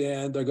it,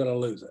 then they're going to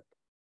lose it.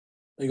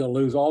 They're going to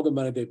lose all the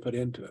money they put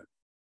into it.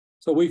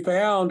 So we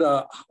found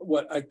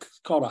what I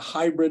call a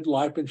hybrid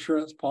life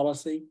insurance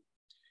policy.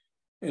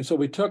 And so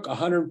we took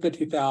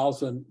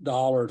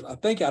 $150,000, I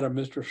think, out of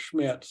Mr.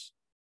 Schmidt's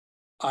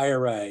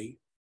IRA.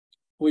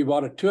 We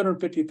bought a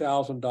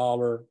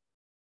 $250,000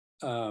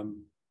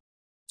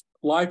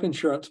 life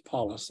insurance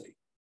policy.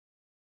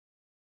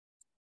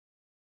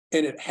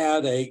 And it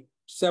had a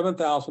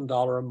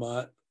 $7,000 a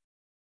month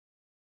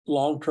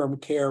long-term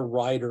care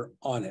rider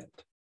on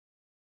it.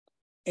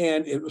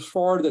 And it was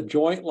for the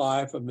joint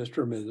life of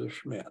Mr. and Mrs.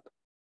 Schmidt.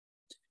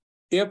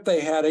 If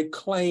they had a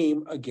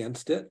claim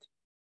against it,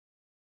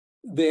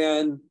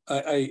 then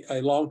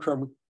a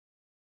long-term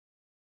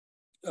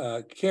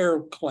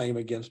care claim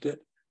against it,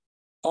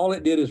 all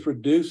it did is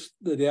reduce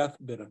the death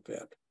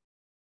benefit.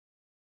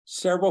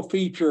 Several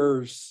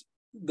features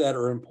that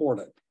are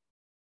important.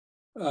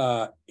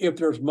 If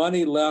there's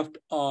money left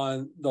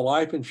on the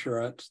life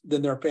insurance,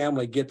 then their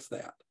family gets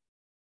that,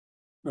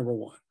 number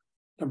one.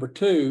 Number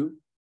two,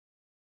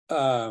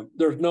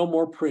 there's no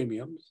more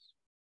premiums.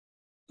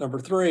 Number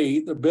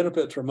three, the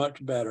benefits are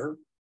much better.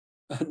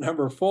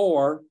 Number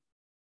four,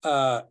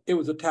 it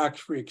was a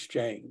tax-free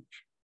exchange,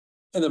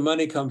 and the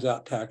money comes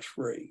out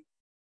tax-free.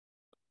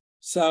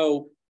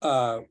 So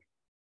the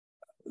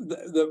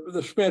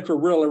Smiths were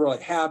really,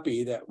 really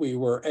happy that we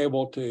were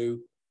able to,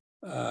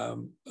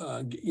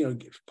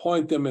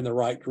 point them in the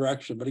right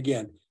direction. But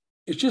again,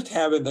 it's just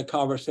having the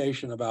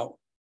conversation about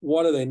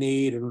what do they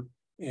need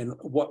and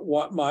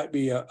what might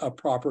be a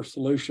proper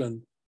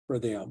solution for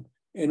them.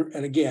 And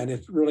again,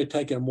 it's really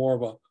taking more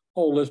of a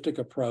holistic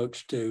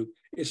approach to,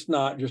 it's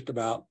not just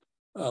about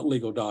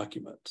legal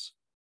documents.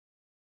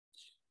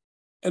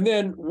 And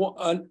then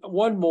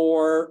one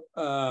more,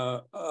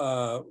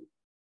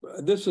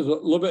 this is a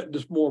little bit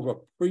just more of a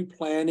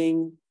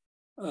pre-planning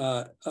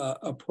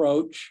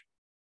approach.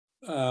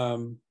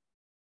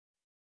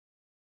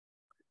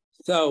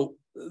 So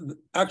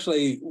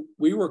actually,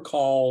 we were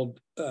called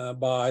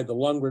by the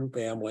Lundgren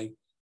family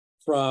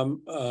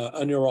from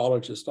a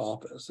neurologist's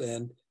office,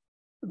 and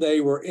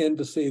they were in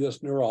to see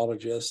this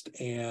neurologist,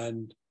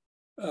 and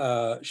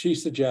she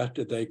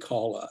suggested they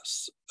call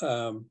us.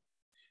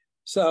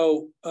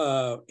 So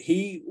Mr.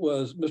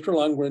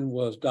 Lundgren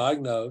was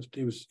diagnosed.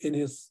 He was in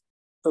his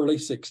early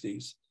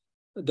 60s,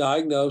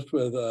 diagnosed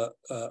with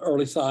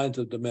early signs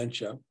of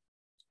dementia.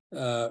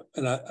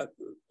 And I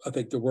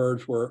think the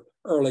words were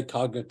early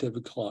cognitive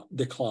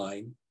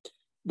decline,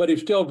 but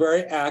he's still a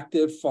very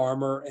active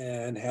farmer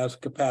and has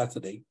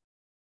capacity.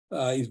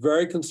 He's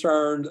very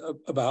concerned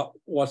about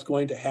what's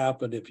going to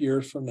happen if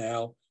years from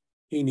now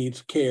he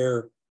needs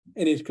care,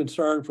 and he's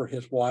concerned for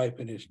his wife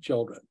and his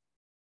children.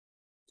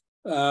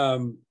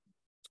 And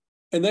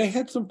they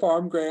had some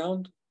farm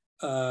ground,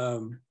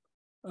 and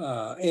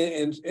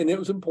it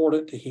was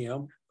important to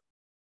him.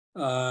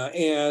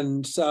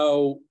 And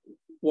so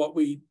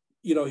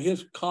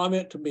his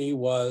comment to me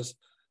was,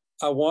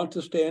 I want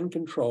to stay in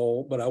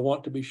control, but I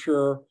want to be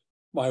sure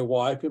my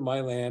wife and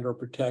my land are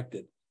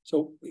protected.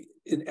 So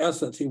in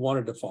essence, he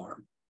wanted to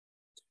farm.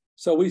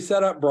 So we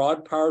set up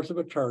broad powers of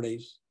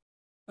attorneys.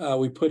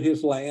 We put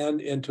his land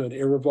into an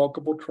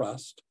irrevocable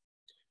trust.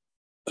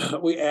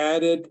 We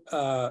added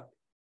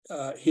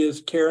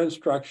his care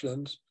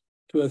instructions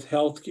to his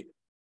healthcare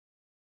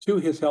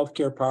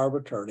power of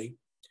attorney,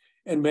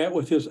 and met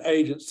with his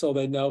agents so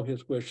they know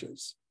his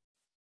wishes.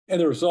 And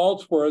the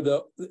results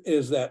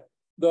is that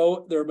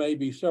though there may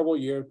be several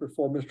years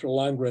before Mr.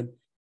 Lundgren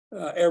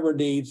ever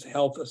needs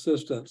health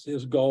assistance,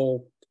 his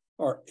goals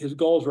are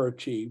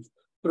achieved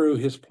through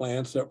his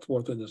plan set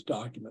forth in his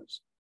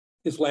documents.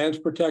 His land's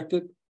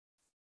protected.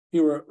 He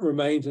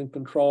remains in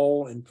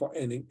control and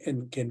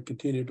can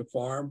continue to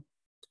farm.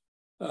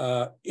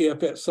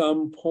 If at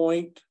some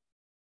point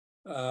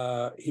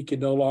he can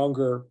no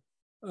longer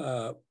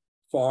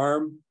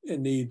farm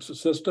and needs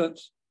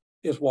assistance,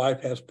 his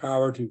wife has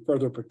power to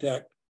further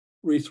protect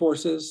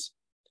resources.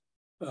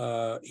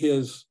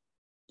 His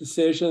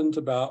decisions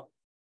about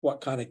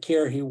what kind of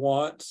care he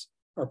wants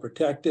are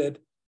protected,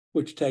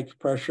 which takes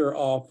pressure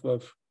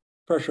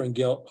and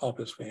guilt off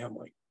his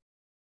family.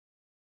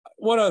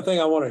 One other thing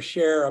I want to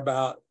share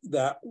about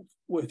that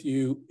with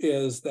you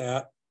is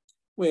that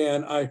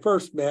when I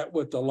first met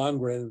with the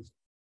Lundgrens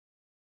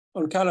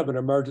on kind of an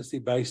emergency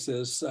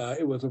basis,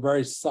 it was a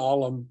very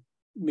solemn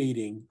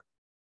meeting.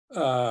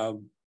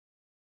 And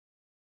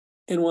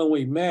when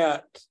we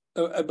met,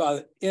 by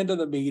the end of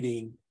the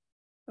meeting,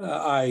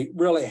 I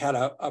really had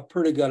a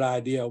pretty good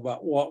idea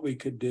about what we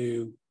could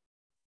do.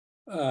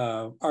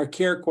 Our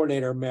care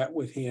coordinator met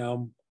with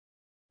him,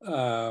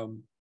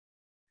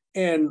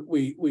 and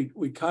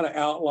we kind of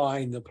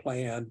outlined the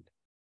plan.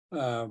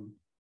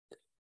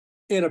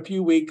 In a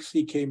few weeks,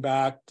 he came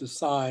back to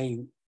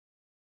sign.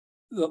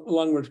 The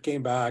Lundgrens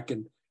came back,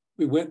 and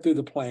we went through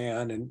the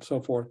plan and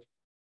so forth.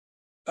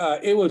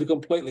 It was a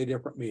completely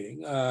different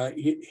meeting.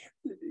 He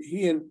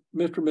and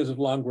Mr. and Mrs.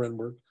 Lundgren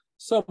were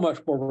so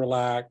much more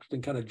relaxed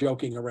and kind of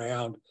joking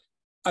around.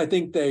 I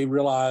think they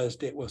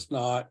realized it was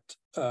not,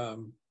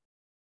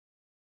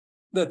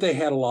 that they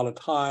had a lot of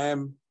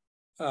time,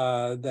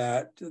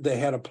 that they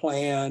had a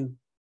plan.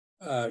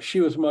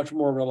 She was much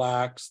more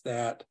relaxed,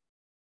 that,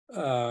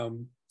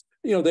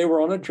 they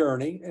were on a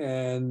journey,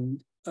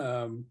 and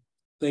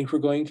things were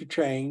going to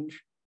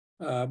change,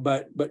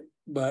 but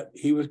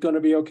he was going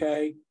to be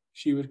okay.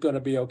 She was going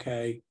to be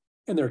okay,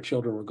 and their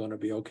children were going to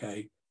be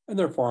okay, and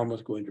their farm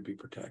was going to be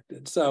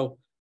protected. So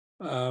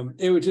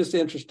it was just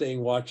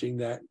interesting watching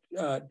that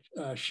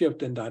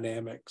shift in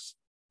dynamics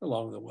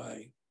along the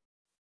way.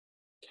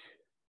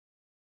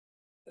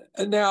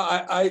 And now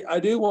I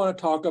do want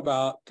to talk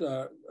about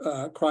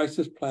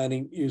crisis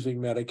planning using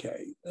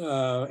Medicaid.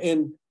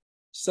 And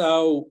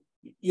so,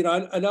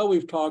 I know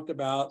we've talked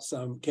about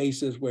some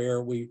cases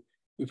where we've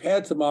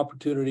had some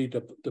opportunity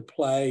to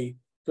plan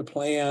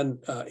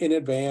in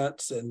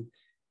advance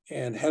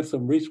and have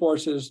some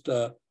resources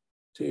to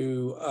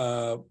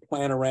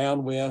plan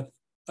around with.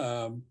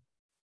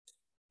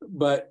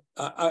 But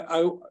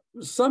I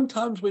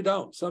sometimes we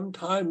don't.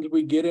 Sometimes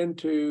we get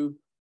into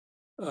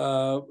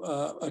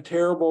a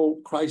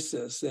terrible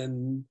crisis,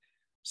 and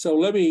so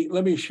let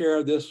me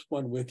share this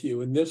one with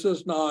you. And this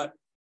is not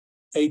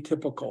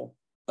atypical.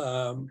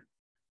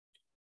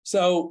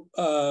 So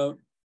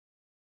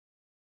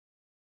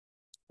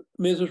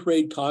Mrs.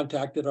 Reed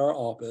contacted our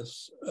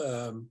office.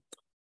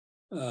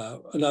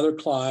 Another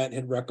client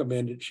had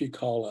recommended she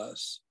call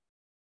us.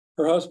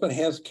 Her husband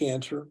has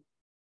cancer.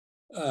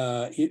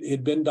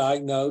 He'd been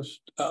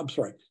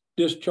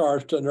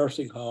discharged to a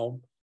nursing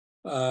home.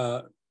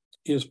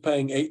 Is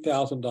paying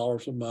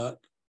 $8,000 a month.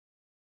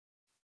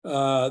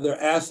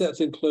 Their assets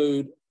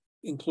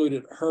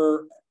included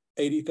her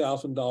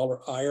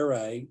 $80,000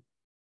 IRA,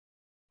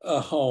 a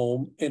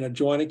home, and a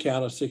joint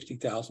account of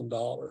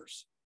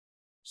 $60,000.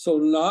 So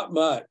not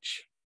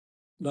much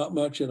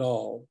at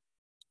all.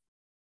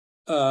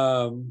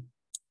 That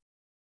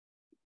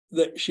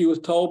she was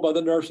told by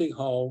the nursing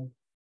home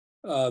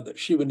that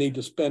she would need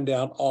to spend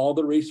down all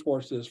the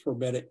resources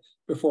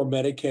before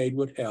Medicaid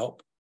would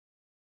help,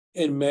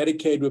 and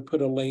Medicaid would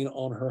put a lien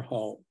on her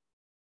home.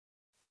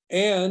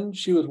 And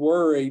she was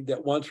worried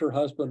that once her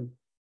husband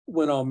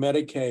went on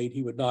Medicaid,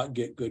 he would not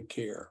get good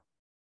care.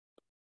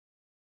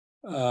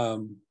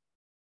 So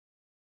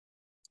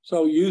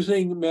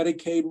using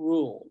Medicaid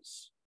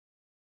rules,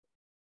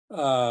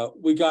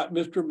 we got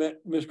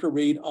Mr.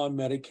 Reed on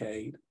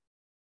Medicaid.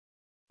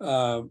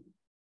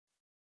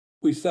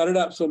 We set it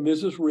up so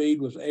Mrs.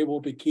 Reed was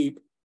able to keep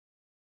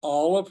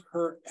all of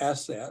her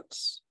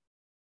assets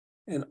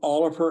and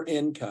all of her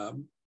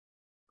income.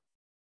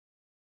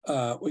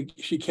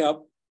 She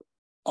kept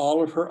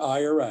all of her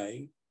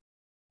IRA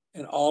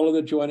and all of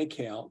the joint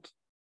account.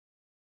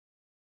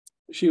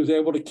 She was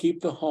able to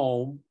keep the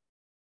home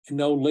and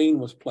no lien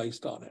was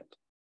placed on it.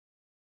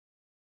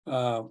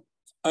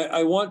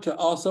 I want to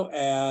also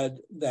add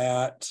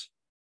that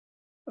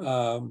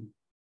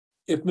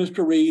if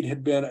Mr. Reed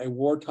had been a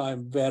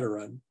wartime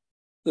veteran,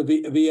 the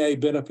VA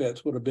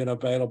benefits would have been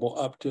available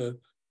up to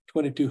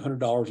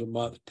 $2,200 a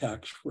month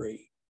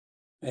tax-free.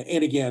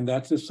 And again,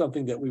 that's just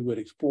something that we would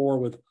explore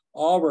with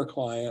all of our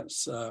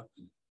clients to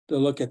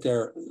look at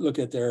their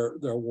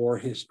war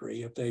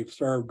history if they've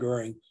served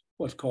during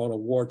what's called a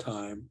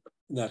wartime,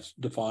 and that's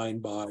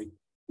defined by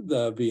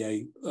the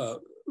VA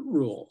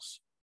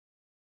rules.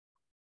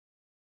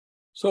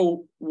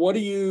 So what do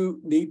you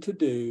need to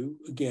do?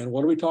 Again,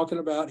 what are we talking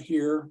about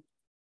here?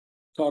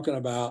 Talking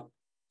about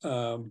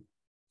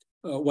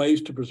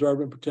ways to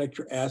preserve and protect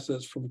your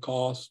assets from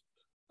costs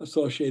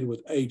associated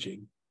with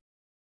aging.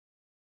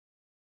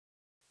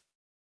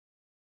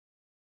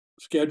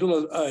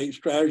 Schedule a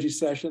strategy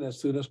session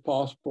as soon as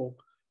possible.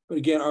 But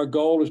again, our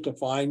goal is to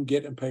find,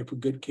 get, and pay for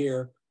good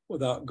care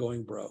without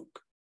going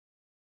broke.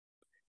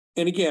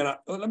 And again,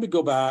 let me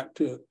go back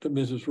to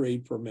Mrs.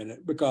 Reed for a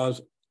minute,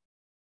 because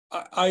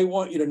I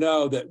want you to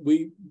know that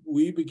we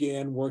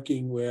began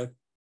working with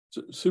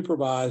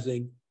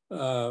supervising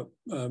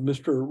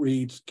Mr.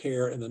 Reed's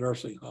care in the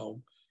nursing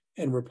home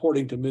and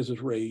reporting to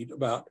Mrs. Reed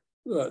about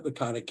the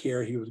kind of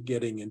care he was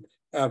getting and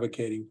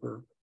advocating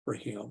for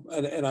him.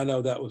 And I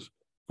know that was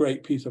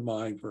great peace of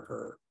mind for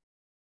her.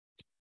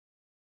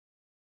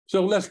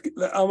 So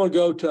I'm going to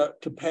go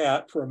to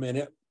Pat for a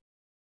minute.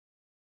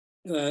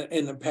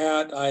 And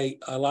Pat, I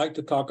like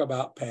to talk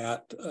about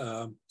Pat.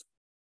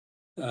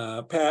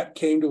 Pat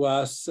came to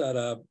us at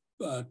a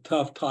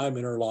tough time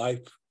in her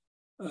life.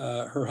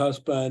 Her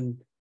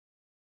husband,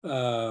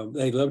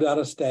 they lived out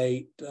of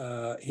state.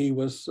 He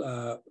was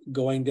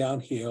going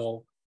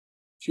downhill.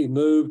 She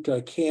moved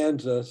to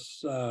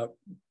Kansas.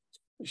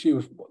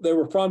 They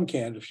were from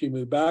Kansas. She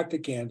moved back to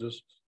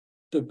Kansas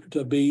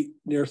to be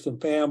near some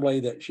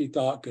family that she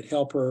thought could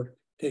help her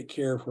take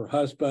care of her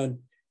husband.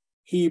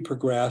 He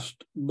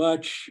progressed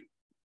much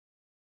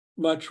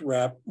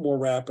more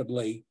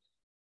rapidly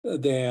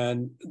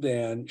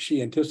than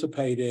she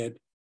anticipated.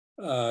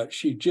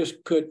 She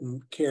just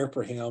couldn't care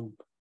for him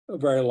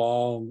very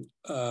long.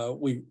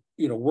 We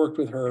worked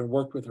with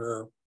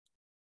her.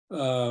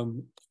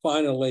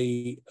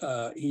 Finally,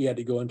 he had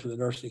to go into the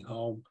nursing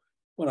home.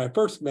 When I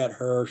first met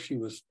her, she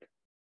was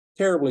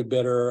terribly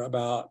bitter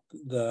about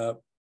the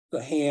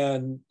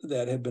hand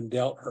that had been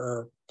dealt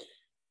her.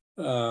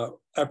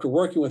 After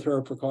working with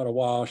her for quite a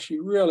while, she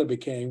really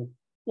became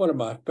one of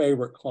my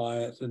favorite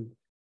clients and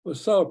was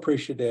so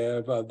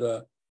appreciative of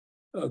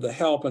the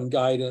help and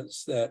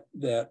guidance that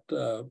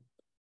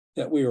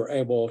we were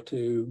able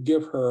to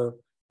give her.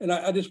 And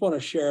I just want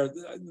to share,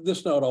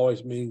 this note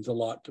always means a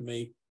lot to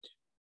me.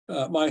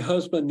 My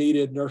husband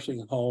needed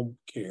nursing home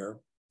care.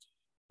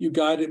 You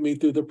guided me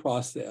through the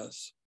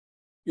process.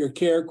 Your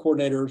care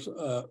coordinators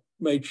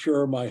made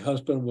sure my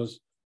husband was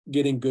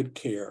getting good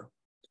care.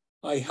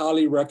 I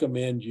highly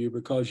recommend you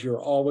because you're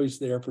always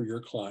there for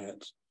your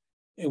clients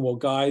and will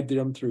guide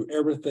them through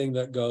everything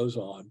that goes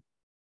on,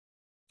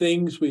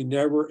 things we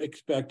never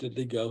expected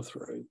to go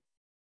through.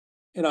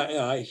 And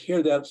I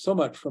hear that so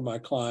much from my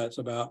clients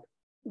about,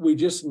 we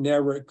just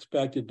never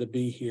expected to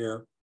be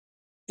here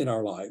in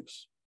our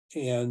lives.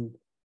 And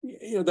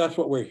that's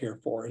what we're here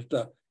for, is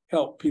to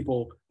help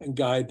people and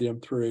guide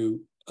them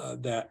through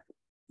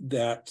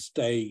that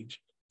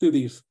stage, through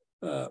these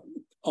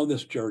on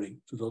this journey,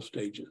 through those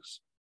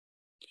stages.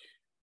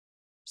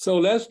 So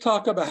let's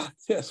talk about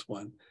this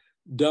one.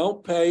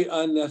 Don't pay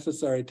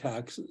unnecessary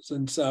taxes.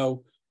 And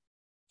so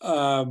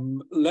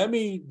Let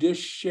me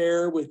just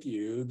share with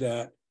you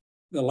that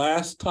the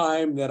last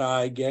time that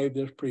I gave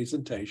this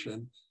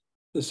presentation,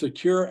 the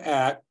Secure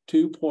Act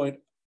 2.0,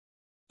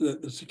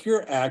 the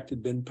Secure Act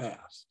had been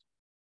passed.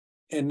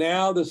 And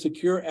now the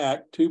Secure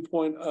Act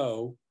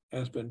 2.0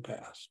 has been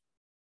passed.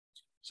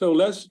 So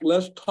let's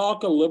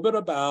talk a little bit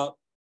about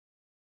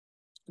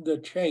the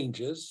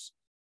changes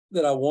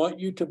that I want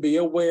you to be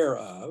aware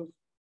of,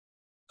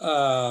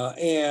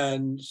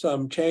 and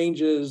some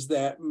changes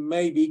that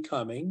may be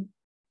coming.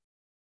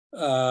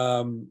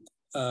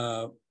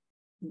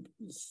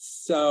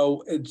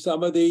 So, and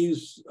some of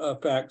these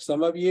affect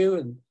some of you,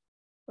 and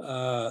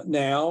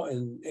now,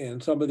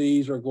 and some of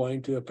these are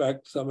going to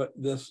affect some of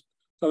this.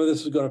 Some of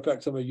this is going to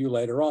affect some of you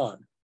later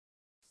on.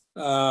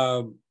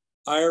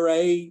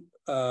 IRA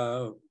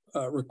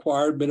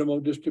required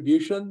minimum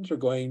distributions are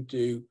going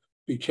to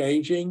be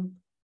changing.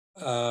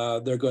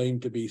 They're going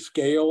to be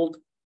scaled.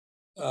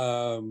 This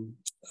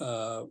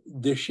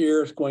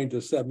year it's going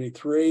to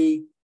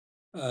 73.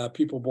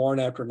 People born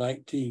after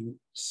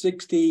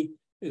 1960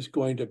 is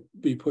going to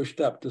be pushed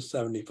up to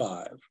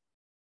 75.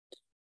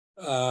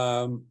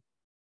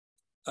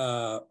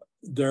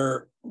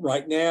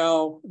 Right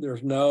now,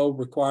 there's no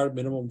required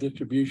minimum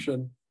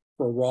distribution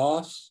for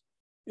Roths.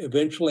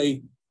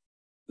 Eventually,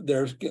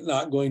 there's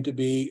not going to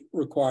be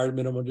required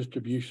minimum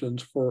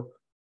distributions for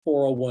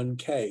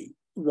 401k,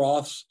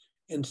 Roths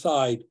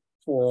inside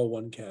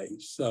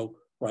 401ks. So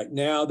right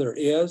now there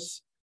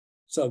is.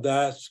 So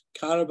that's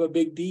kind of a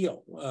big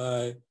deal.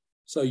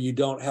 So you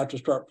don't have to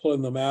start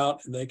pulling them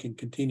out and they can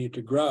continue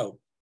to grow.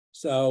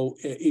 So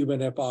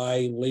even if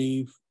I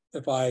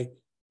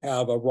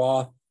have a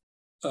Roth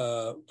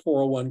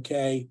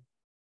 401k,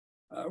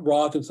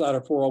 Roth inside a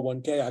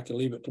 401k, I can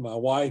leave it to my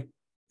wife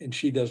and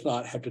she does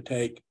not have to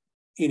take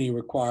any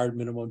required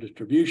minimum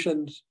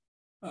distributions.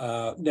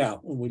 Now,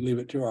 when we leave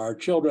it to our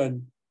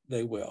children,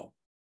 they will.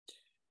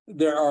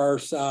 There are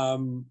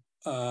some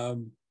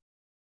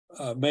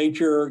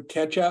major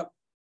catch-up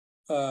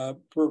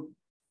for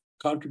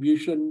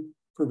contribution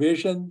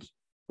provisions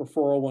for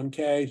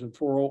 401ks and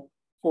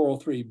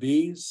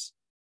 403bs.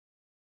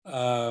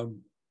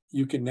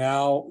 You can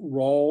now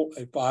roll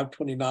a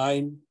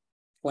 529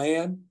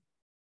 plan.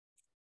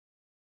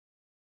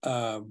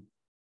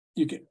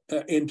 You can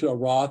into a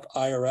Roth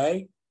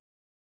IRA.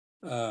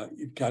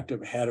 You've got to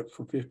have had it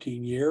for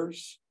 15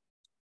 years.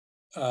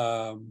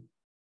 Again,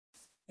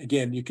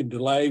 you can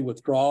delay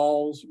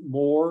withdrawals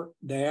more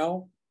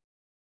now.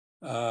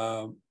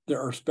 There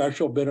are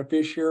special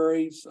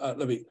beneficiaries.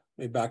 Let me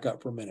back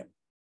up for a minute.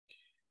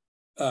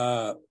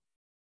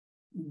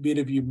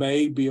 Many of you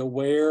may be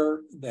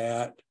aware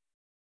that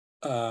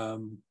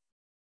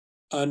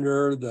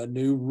under the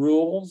new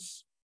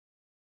rules,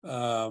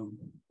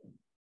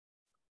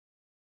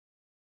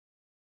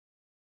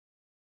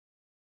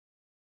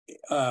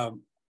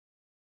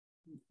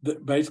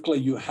 basically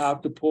you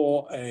have to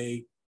pull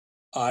a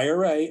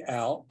IRA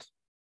out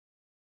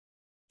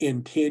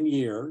in 10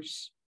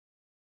 years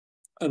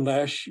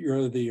unless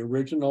you're the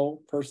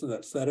original person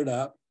that set it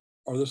up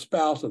or the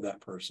spouse of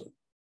that person.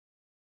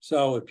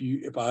 So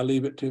if I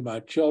leave it to my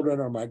children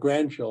or my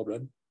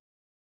grandchildren,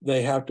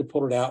 they have to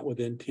pull it out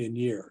within 10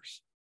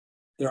 years.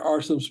 There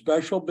are some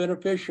special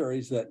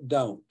beneficiaries that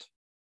don't.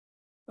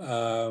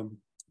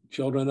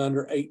 Children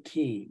under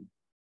 18,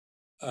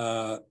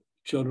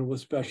 children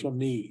with special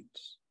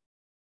needs.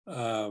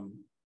 There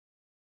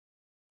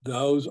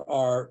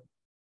are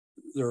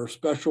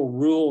special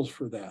rules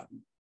for that.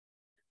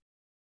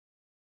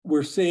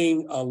 We're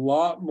seeing a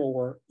lot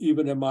more,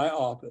 even in my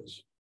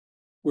office,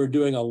 we're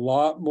doing a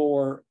lot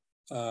more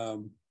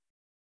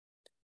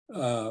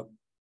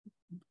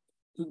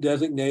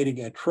designating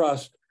a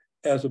trust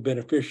as a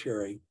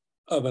beneficiary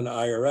of an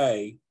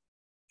IRA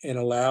and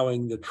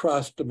allowing the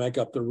trust to make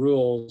up the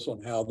rules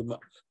on how the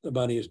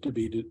money is to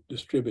be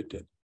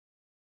distributed.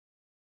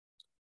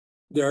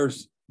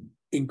 There's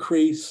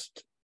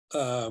increased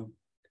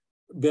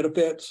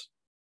benefits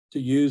to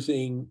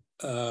using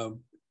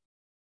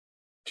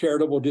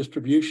charitable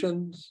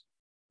distributions,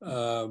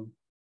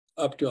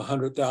 up to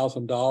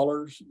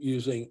 $100,000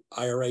 using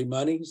IRA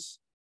monies.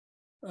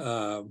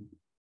 That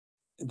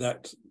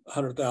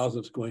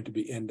 100,000 is going to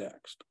be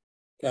indexed.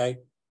 Okay.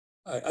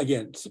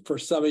 Again, for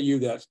some of you,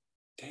 that's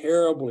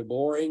terribly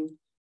boring.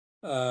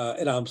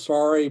 And I'm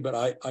sorry,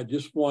 but I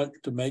just want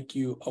to make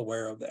you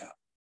aware of that.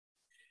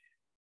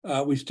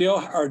 We still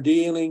are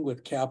dealing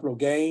with capital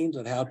gains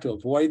and how to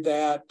avoid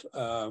that.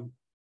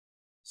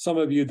 Some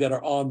of you that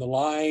are on the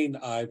line,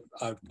 I've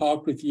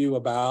talked with you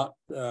about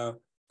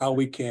how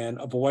we can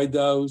avoid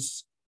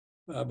those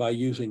by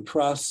using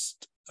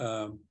trust.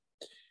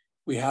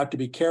 We have to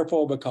be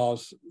careful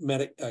because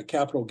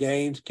capital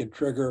gains can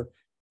trigger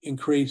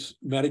increased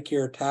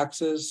Medicare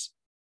taxes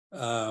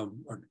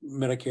or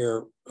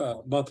Medicare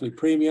monthly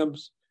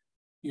premiums.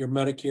 Your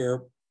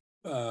Medicare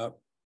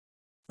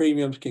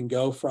premiums can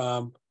go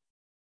from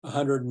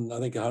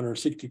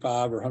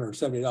 $165 or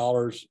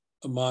 $170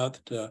 a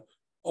month to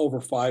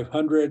over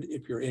 $500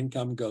 if your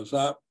income goes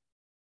up.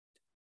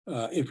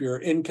 If your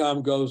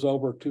income goes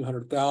over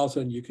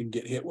 200,000, you can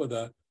get hit with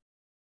a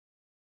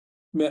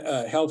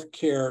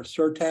healthcare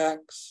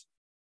surtax.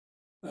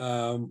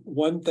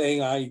 One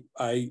thing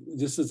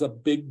this is a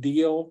big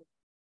deal.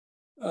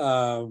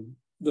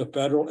 The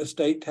federal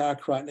estate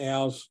tax right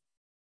now is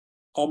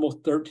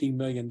almost $13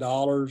 million.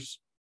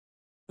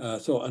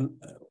 So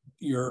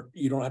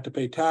you don't have to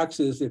pay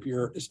taxes if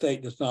your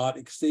estate does not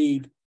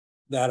exceed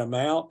that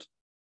amount.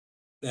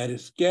 That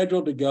is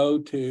scheduled to go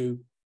to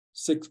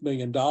 $6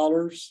 million,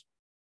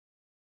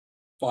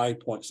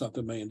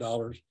 5-point-something million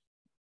dollars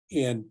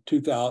in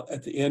 2000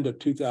 at the end of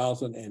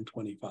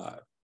 2025.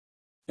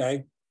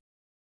 Okay,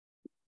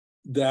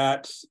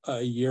 that's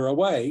a year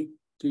away,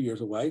 2 years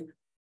away.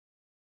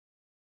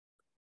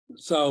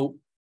 So,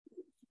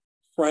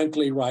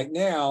 frankly, right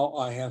now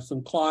I have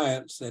some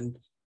clients and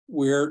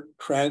we're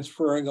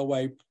transferring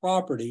away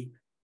property.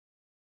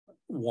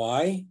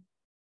 Why?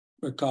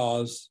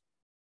 Because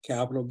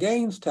capital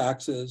gains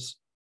taxes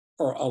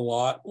are a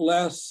lot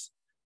less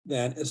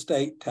than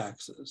estate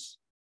taxes.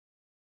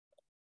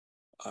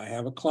 I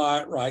have a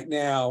client right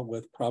now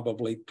with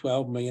probably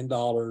 $12 million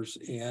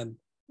in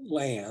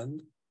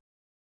land.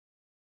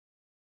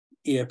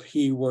 If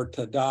he were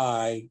to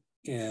die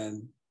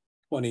in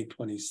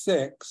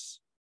 2026,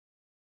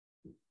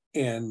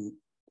 and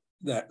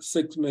that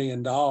 $6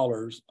 million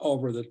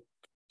over the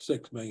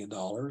 $6 million,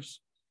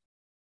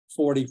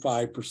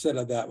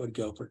 45% of that would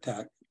go for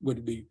tax,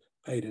 would be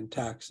paid in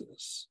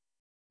taxes.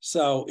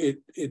 So it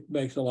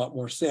makes a lot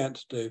more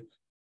sense to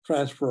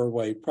transfer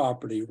away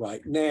property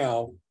right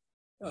now,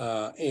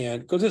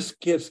 and because this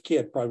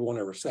kid probably won't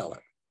ever sell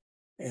it.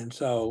 And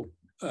so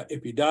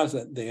if he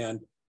doesn't,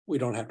 then we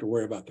don't have to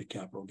worry about the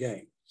capital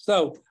gain.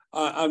 So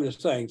I'm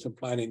just saying some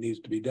planning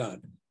needs to be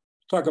done.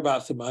 Talk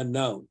about some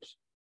unknowns.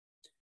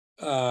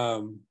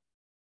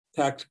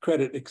 Tax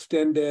credit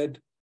extended,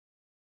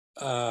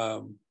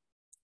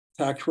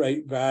 tax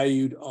rate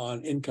valued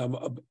on income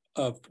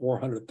of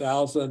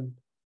 400,000,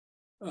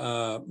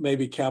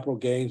 maybe capital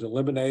gains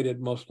eliminated,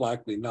 most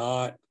likely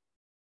not.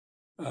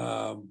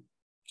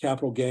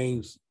 Capital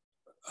gains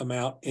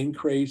amount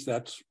increase,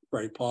 that's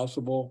very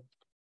possible.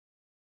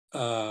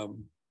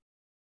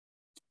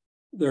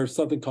 There's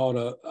something called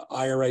a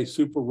IRA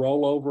super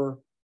rollover.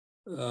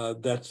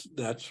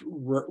 That's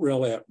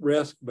really at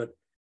risk, but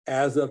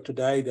as of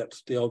today, that's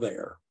still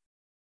there.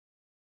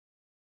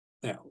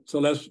 Now, so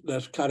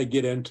let's kind of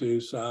get into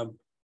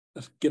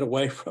let's get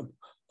away from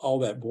all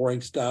that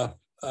boring stuff.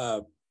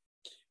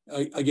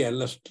 Again,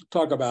 let's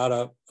talk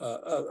about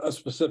a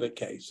specific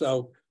case.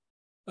 So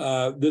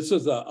this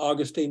is an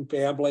Augustine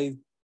family.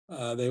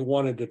 They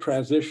wanted to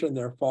transition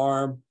their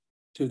farm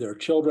to their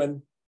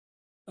children.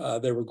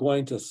 They were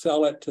going to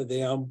sell it to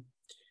them.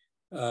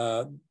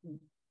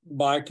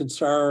 My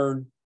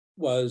concern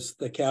was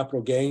the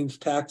capital gains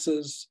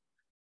taxes,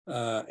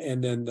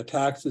 and then the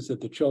taxes if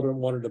the children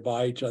wanted to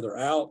buy each other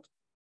out.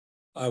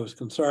 I was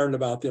concerned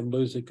about them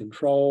losing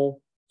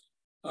control.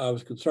 I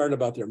was concerned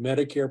about their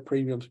Medicare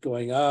premiums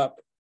going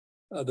up,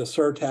 the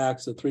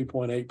surtax of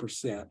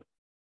 3.8%.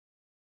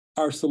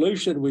 Our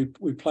solution, we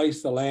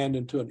placed the land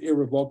into an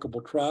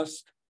irrevocable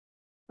trust.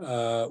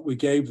 We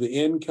gave the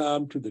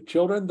income to the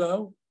children,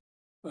 though.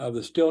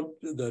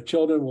 The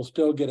children will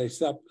still get a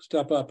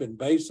step up in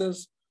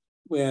basis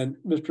when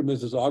Mr. and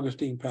Mrs.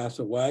 Augustine pass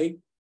away.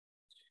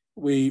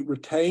 We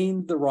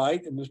retained the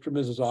right in Mr. and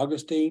Mrs.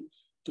 Augustine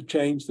to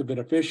change the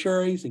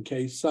beneficiaries in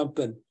case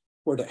something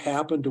were to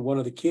happen to one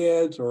of the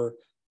kids or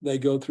they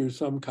go through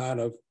some kind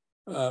of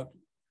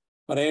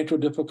financial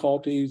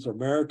difficulties or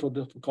marital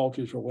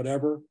difficulties or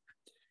whatever.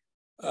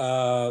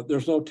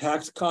 There's no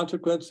tax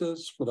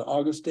consequences for the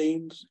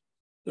Augustines.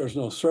 There's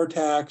no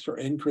surtax or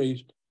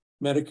increased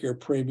Medicare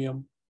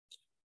premium.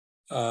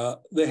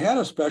 They had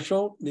a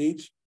special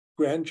needs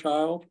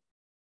grandchild.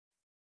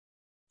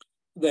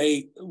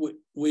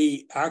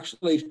 We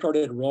actually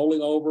started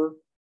rolling over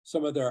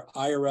some of their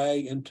IRA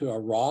into a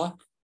Roth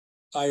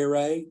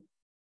IRA.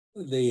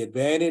 The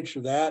advantage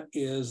of that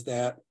is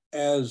that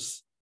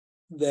as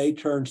they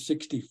turn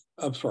 60,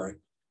 I'm sorry,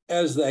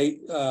 as they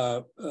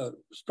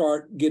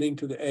start getting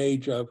to the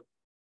age of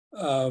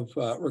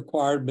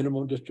required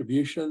minimum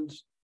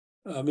distributions,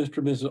 Mr.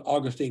 and Mrs.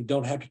 Augustine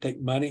don't have to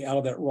take money out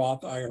of that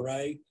Roth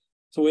IRA,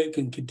 so it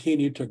can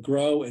continue to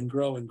grow and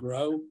grow and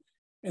grow,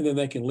 and then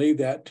they can leave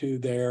that to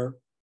their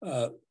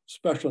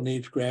special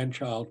needs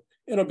grandchild.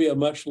 It'll be a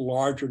much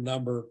larger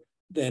number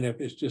than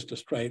if it's just a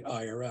straight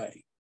IRA.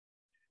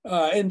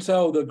 And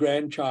so the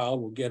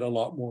grandchild will get a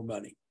lot more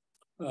money.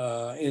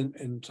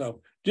 And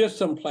so just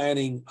some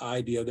planning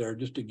idea there,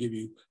 just to give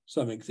you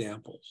some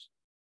examples.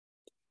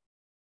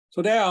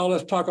 So now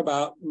let's talk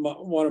about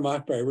one of my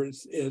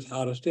favorites is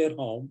how to stay at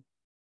home.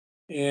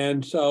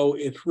 And so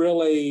it's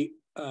really,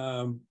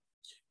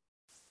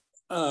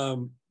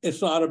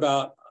 it's not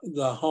about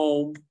the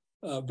home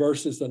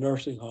versus the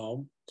nursing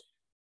home.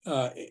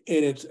 And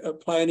it's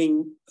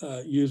planning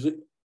used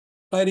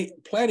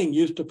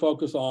to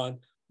focus on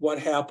what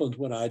happens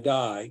when I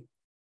die,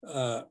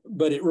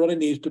 but it really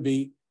needs to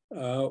be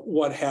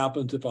what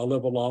happens if I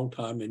live a long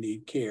time and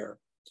need care.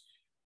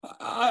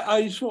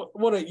 I just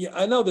want to,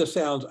 I know this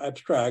sounds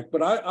abstract,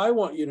 but I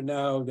want you to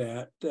know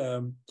that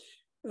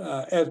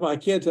as my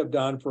kids have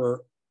done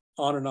for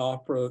on and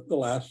off for the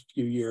last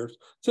few years,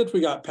 since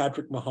we got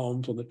Patrick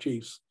Mahomes on the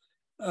Chiefs,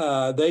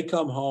 they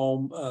come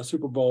home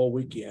Super Bowl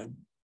weekend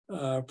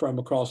from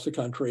across the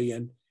country,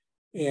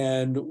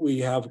 and we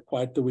have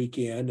quite the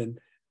weekend. And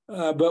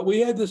but we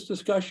had this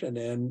discussion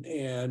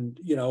and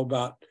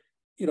about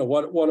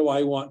what do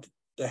I want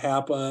to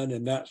happen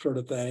and that sort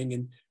of thing.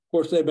 And of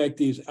course, they make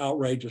these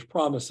outrageous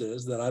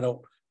promises that I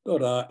don't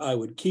know I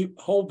would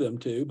hold them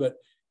to, but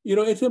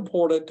it's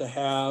important to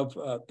have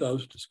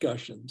those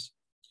discussions.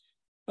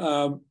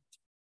 So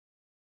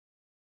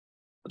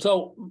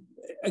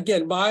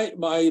again, my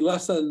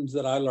lessons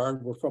that I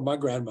learned were from my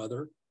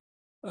grandmother,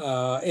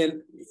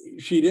 and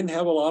she didn't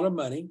have a lot of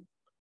money.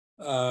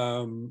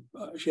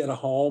 She had a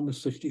home,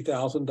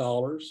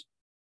 $60,000,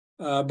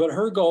 but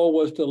her goal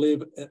was to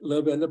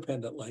live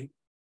independently.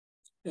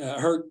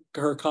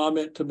 Her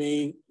comment to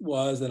me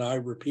was, and I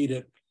repeat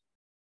it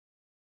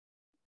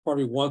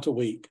probably once a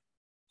week,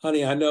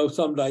 honey, I know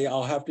someday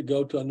I'll have to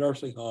go to a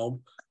nursing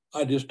home.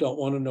 I just don't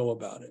want to know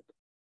about it.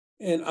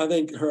 And I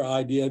think her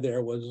idea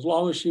there was, as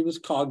long as she was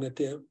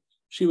cognitive,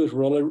 she was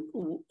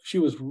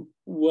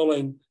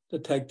willing to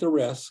take the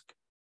risk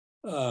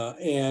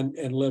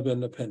and live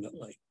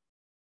independently.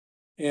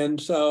 And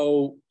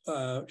so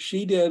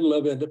she did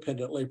live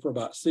independently for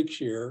about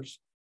 6 years,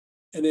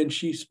 and then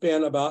she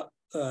spent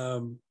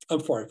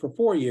for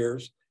 4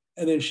 years,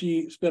 and then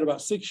she spent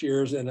about 6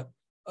 years in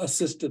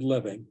assisted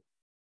living.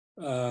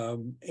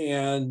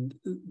 And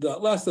the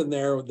lesson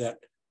there that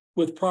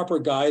with proper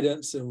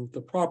guidance and with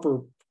the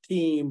proper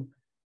team,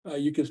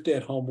 you can stay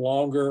at home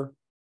longer.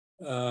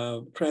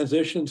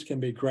 Transitions can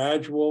be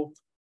gradual.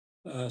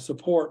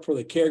 Support for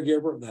the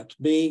caregiver, that's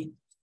me,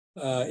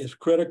 is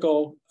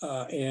critical,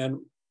 and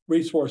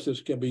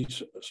resources can be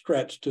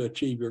stretched to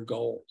achieve your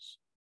goals.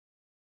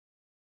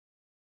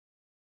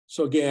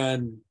 So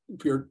again,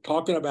 if you're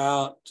talking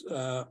about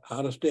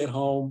how to stay at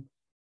home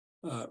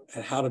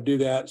and how to do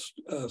that,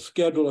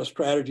 schedule a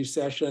strategy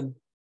session.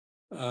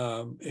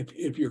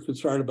 If you're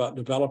concerned about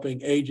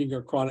developing aging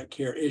or chronic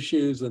care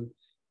issues, and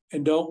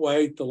don't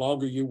wait. The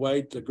longer you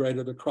wait, the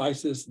greater the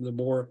crisis and the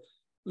more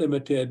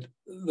limited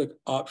the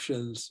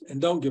options,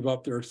 and don't give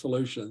up their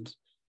solutions.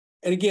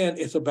 And again,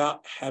 it's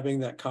about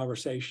having that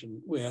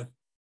conversation with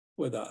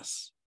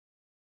us.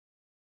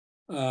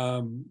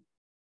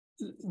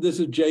 This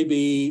is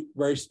JB,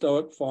 very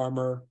stoic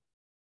farmer,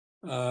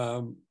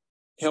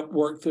 helped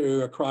work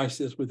through a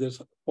crisis with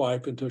his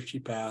wife until she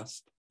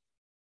passed.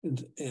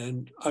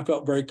 And I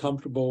felt very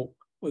comfortable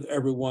with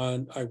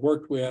everyone I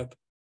worked with.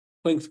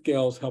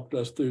 Clinkscales helped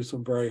us through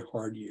some very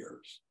hard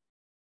years.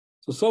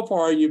 So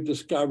far you've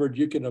discovered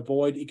you can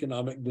avoid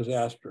economic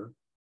disaster.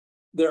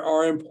 There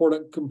are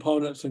important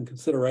components and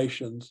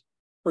considerations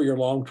for your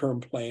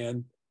long-term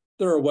plan.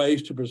 There are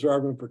ways to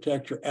preserve and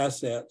protect your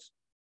assets.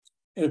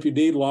 And if you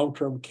need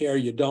long-term care,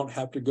 you don't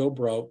have to go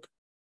broke,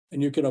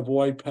 and you can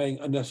avoid paying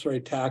unnecessary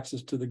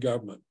taxes to the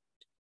government.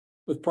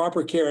 With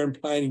proper care and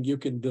planning, you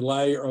can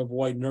delay or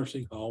avoid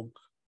nursing home,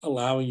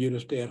 allowing you to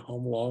stay at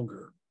home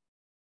longer.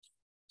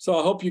 So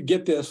I hope you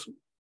get this.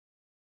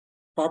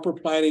 Proper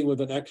planning with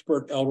an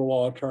expert elder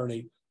law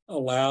attorney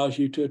allows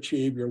you to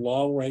achieve your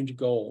long-range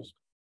goals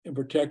and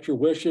protect your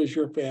wishes,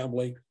 your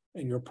family,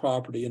 and your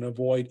property, and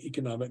avoid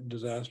economic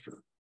disaster.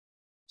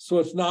 So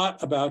it's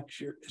not about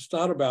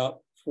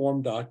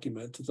form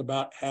documents. It's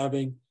about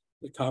having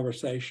the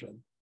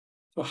conversation.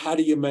 So how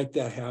do you make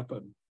that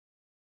happen?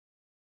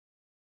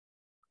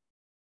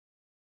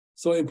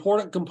 So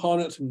important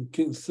components and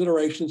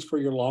considerations for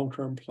your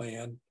long-term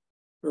plan.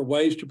 There are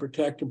ways to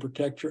protect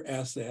your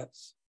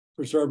assets,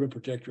 preserve and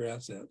protect your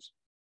assets.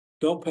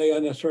 Don't pay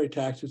unnecessary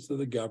taxes to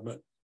the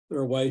government. There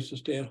are ways to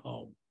stay at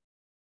home.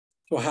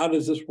 So how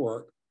does this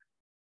work?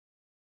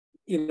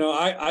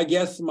 I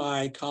guess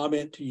my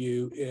comment to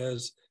you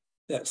is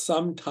that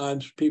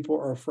sometimes people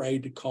are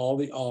afraid to call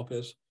the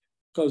office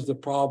because the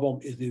problem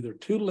is either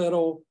too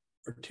little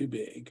or too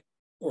big,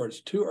 or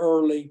it's too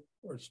early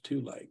or it's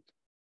too late.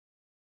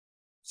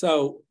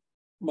 So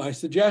my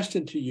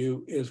suggestion to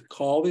you is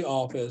call the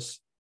office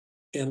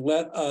and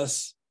let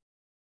us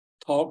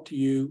talk to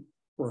you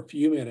for a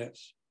few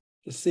minutes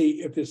to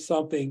see if it's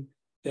something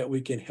that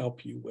we can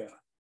help you with.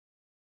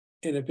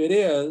 And if it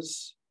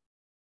is,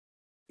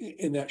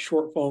 in that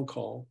short phone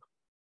call,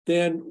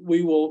 then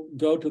we will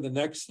go to the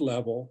next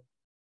level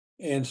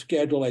and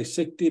schedule a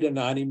 60 to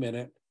 90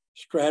 minute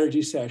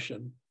strategy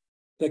session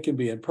that can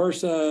be in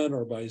person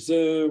or by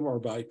Zoom or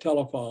by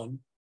telephone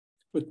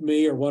with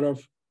me or one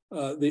of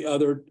the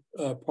other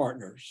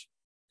partners.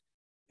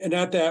 And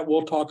at that,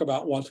 we'll talk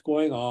about what's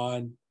going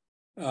on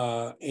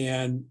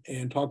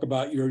and talk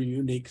about your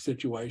unique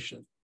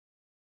situation.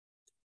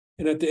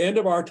 And at the end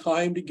of our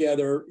time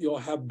together, you'll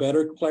have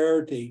better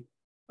clarity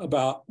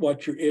about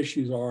what your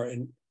issues are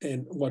and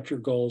what your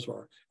goals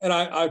are. And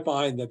I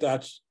find that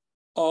that's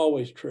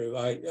always true.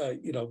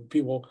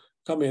 People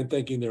come in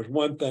thinking there's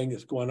one thing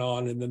that's going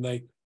on, and then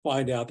they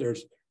find out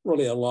there's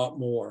really a lot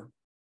more.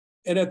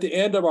 And at the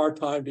end of our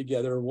time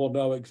together, we'll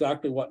know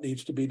exactly what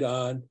needs to be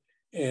done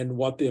and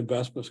what the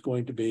investment is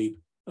going to be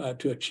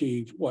to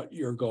achieve what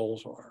your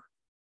goals are.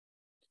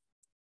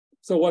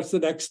 So what's the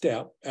next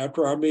step?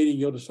 After our meeting,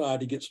 you'll decide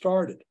to get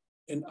started.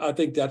 And I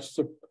think that's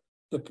the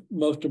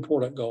most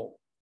important goal,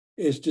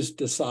 is just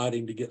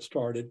deciding to get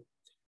started.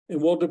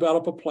 And we'll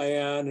develop a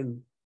plan,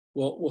 and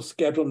we'll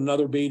schedule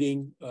another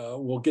meeting.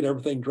 We'll get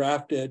everything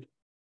drafted.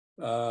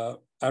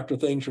 After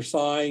things are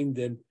signed,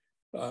 then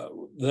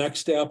the next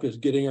step is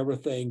getting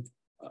everything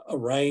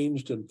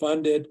arranged and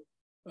funded.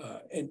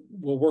 And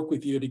we'll work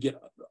with you to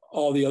get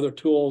all the other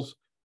tools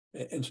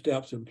and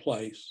steps in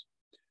place.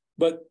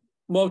 But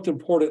most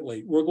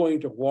importantly, we're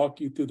going to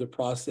walk you through the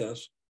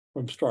process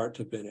from start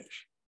to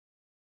finish.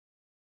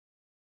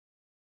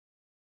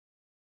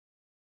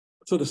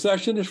 So the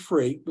session is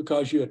free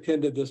because you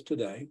attended this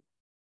today.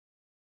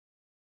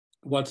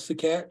 What's the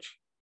catch?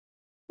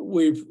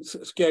 We've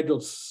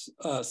scheduled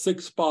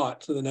 6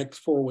 spots in the next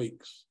 4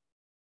 weeks.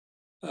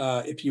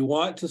 If you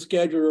want to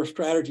schedule a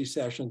strategy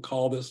session,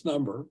 call this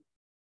number.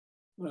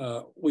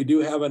 We do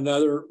have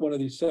another one of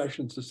these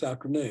sessions this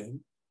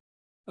afternoon.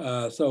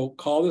 So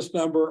call this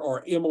number,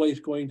 or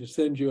Emily's going to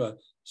send you a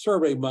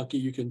Survey Monkey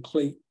you can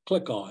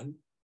click on.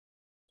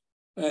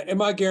 And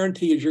my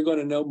guarantee is you're going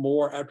to know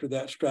more after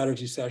that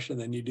strategy session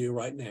than you do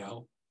right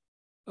now.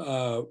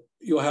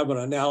 You'll have an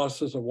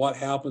analysis of what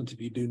happens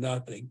if you do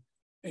nothing,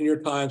 and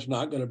your time's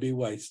not going to be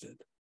wasted.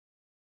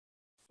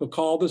 So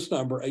call this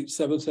number,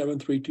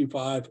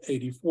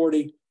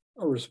 877-325-8040,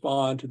 or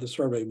respond to the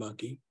Survey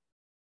Monkey.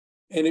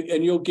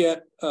 And you'll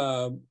get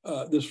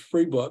this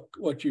free book,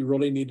 What You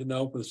Really Need to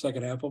Know for the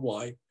Second Half of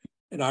Life.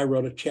 And I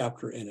wrote a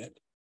chapter in it.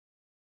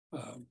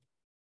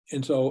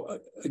 And so,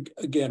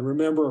 again,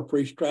 remember, a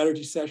free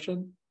strategy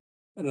session,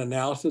 an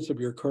analysis of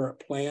your current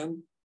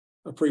plan,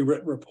 a free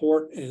written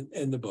report,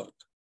 and the book.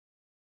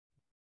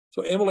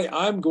 So, Emily,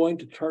 I'm going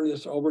to turn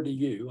this over to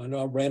you. I know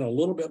I ran a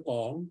little bit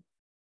long.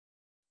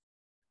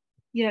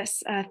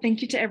 Yes,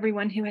 thank you to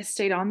everyone who has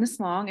stayed on this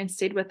long and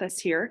stayed with us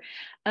here.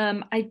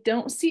 I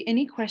don't see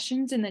any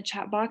questions in the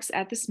chat box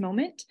at this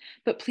moment,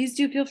 but please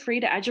do feel free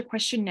to add your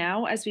question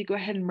now as we go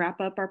ahead and wrap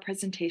up our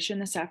presentation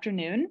this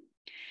afternoon.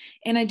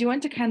 And I do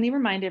want to kindly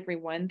remind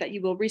everyone that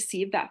you will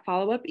receive that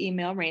follow-up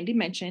email Randy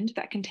mentioned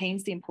that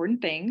contains the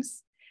important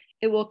things.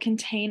 It will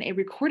contain a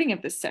recording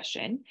of this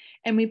session,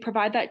 and we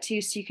provide that to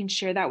you so you can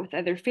share that with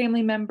other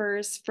family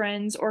members,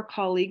 friends, or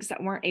colleagues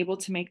that weren't able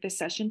to make this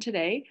session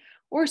today,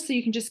 or so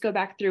you can just go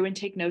back through and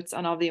take notes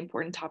on all the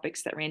important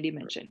topics that Randy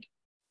mentioned.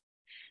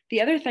 The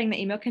other thing the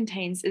email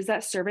contains is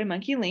that Survey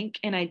Monkey link,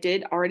 and I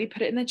did already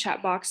put it in the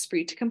chat box for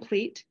you to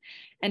complete.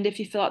 And if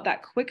you fill out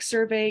that quick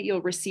survey,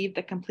 you'll receive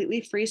the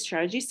completely free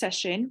strategy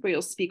session where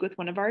you'll speak with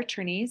one of our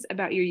attorneys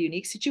about your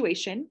unique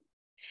situation.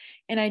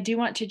 And I do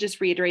want to just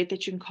reiterate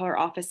that you can call our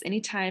office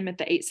anytime at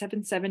the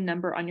 877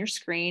 number on your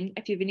screen.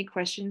 If you have any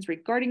questions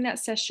regarding that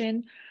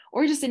session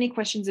or just any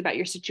questions about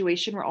your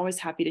situation, we're always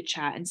happy to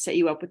chat and set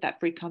you up with that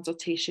free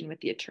consultation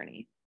with the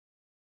attorney.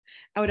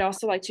 I would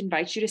also like to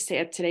invite you to stay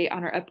up to date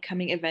on our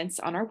upcoming events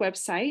on our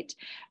website.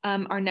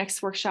 Our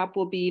next workshop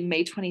will be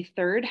May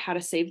 23rd, How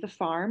to Save the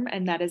Farm,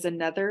 and that is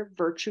another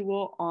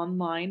virtual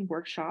online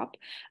workshop.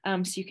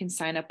 So you can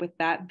sign up with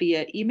that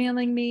via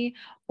emailing me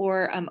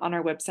or on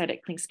our website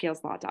at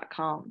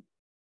clinkscaleslaw.com.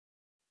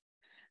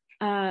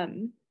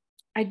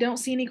 I don't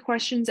see any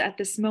questions at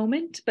this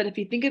moment, but if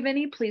you think of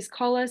any, please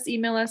call us,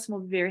 email us, and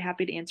we'll be very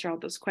happy to answer all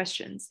those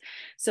questions.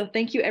 So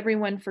thank you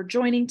everyone for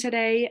joining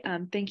today.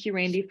 Thank you,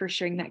 Randy, for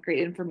sharing that great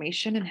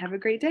information, and have a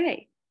great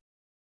day.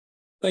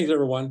 Thanks,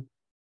 everyone.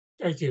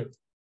 Thank you.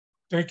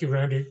 Thank you,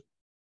 Randy.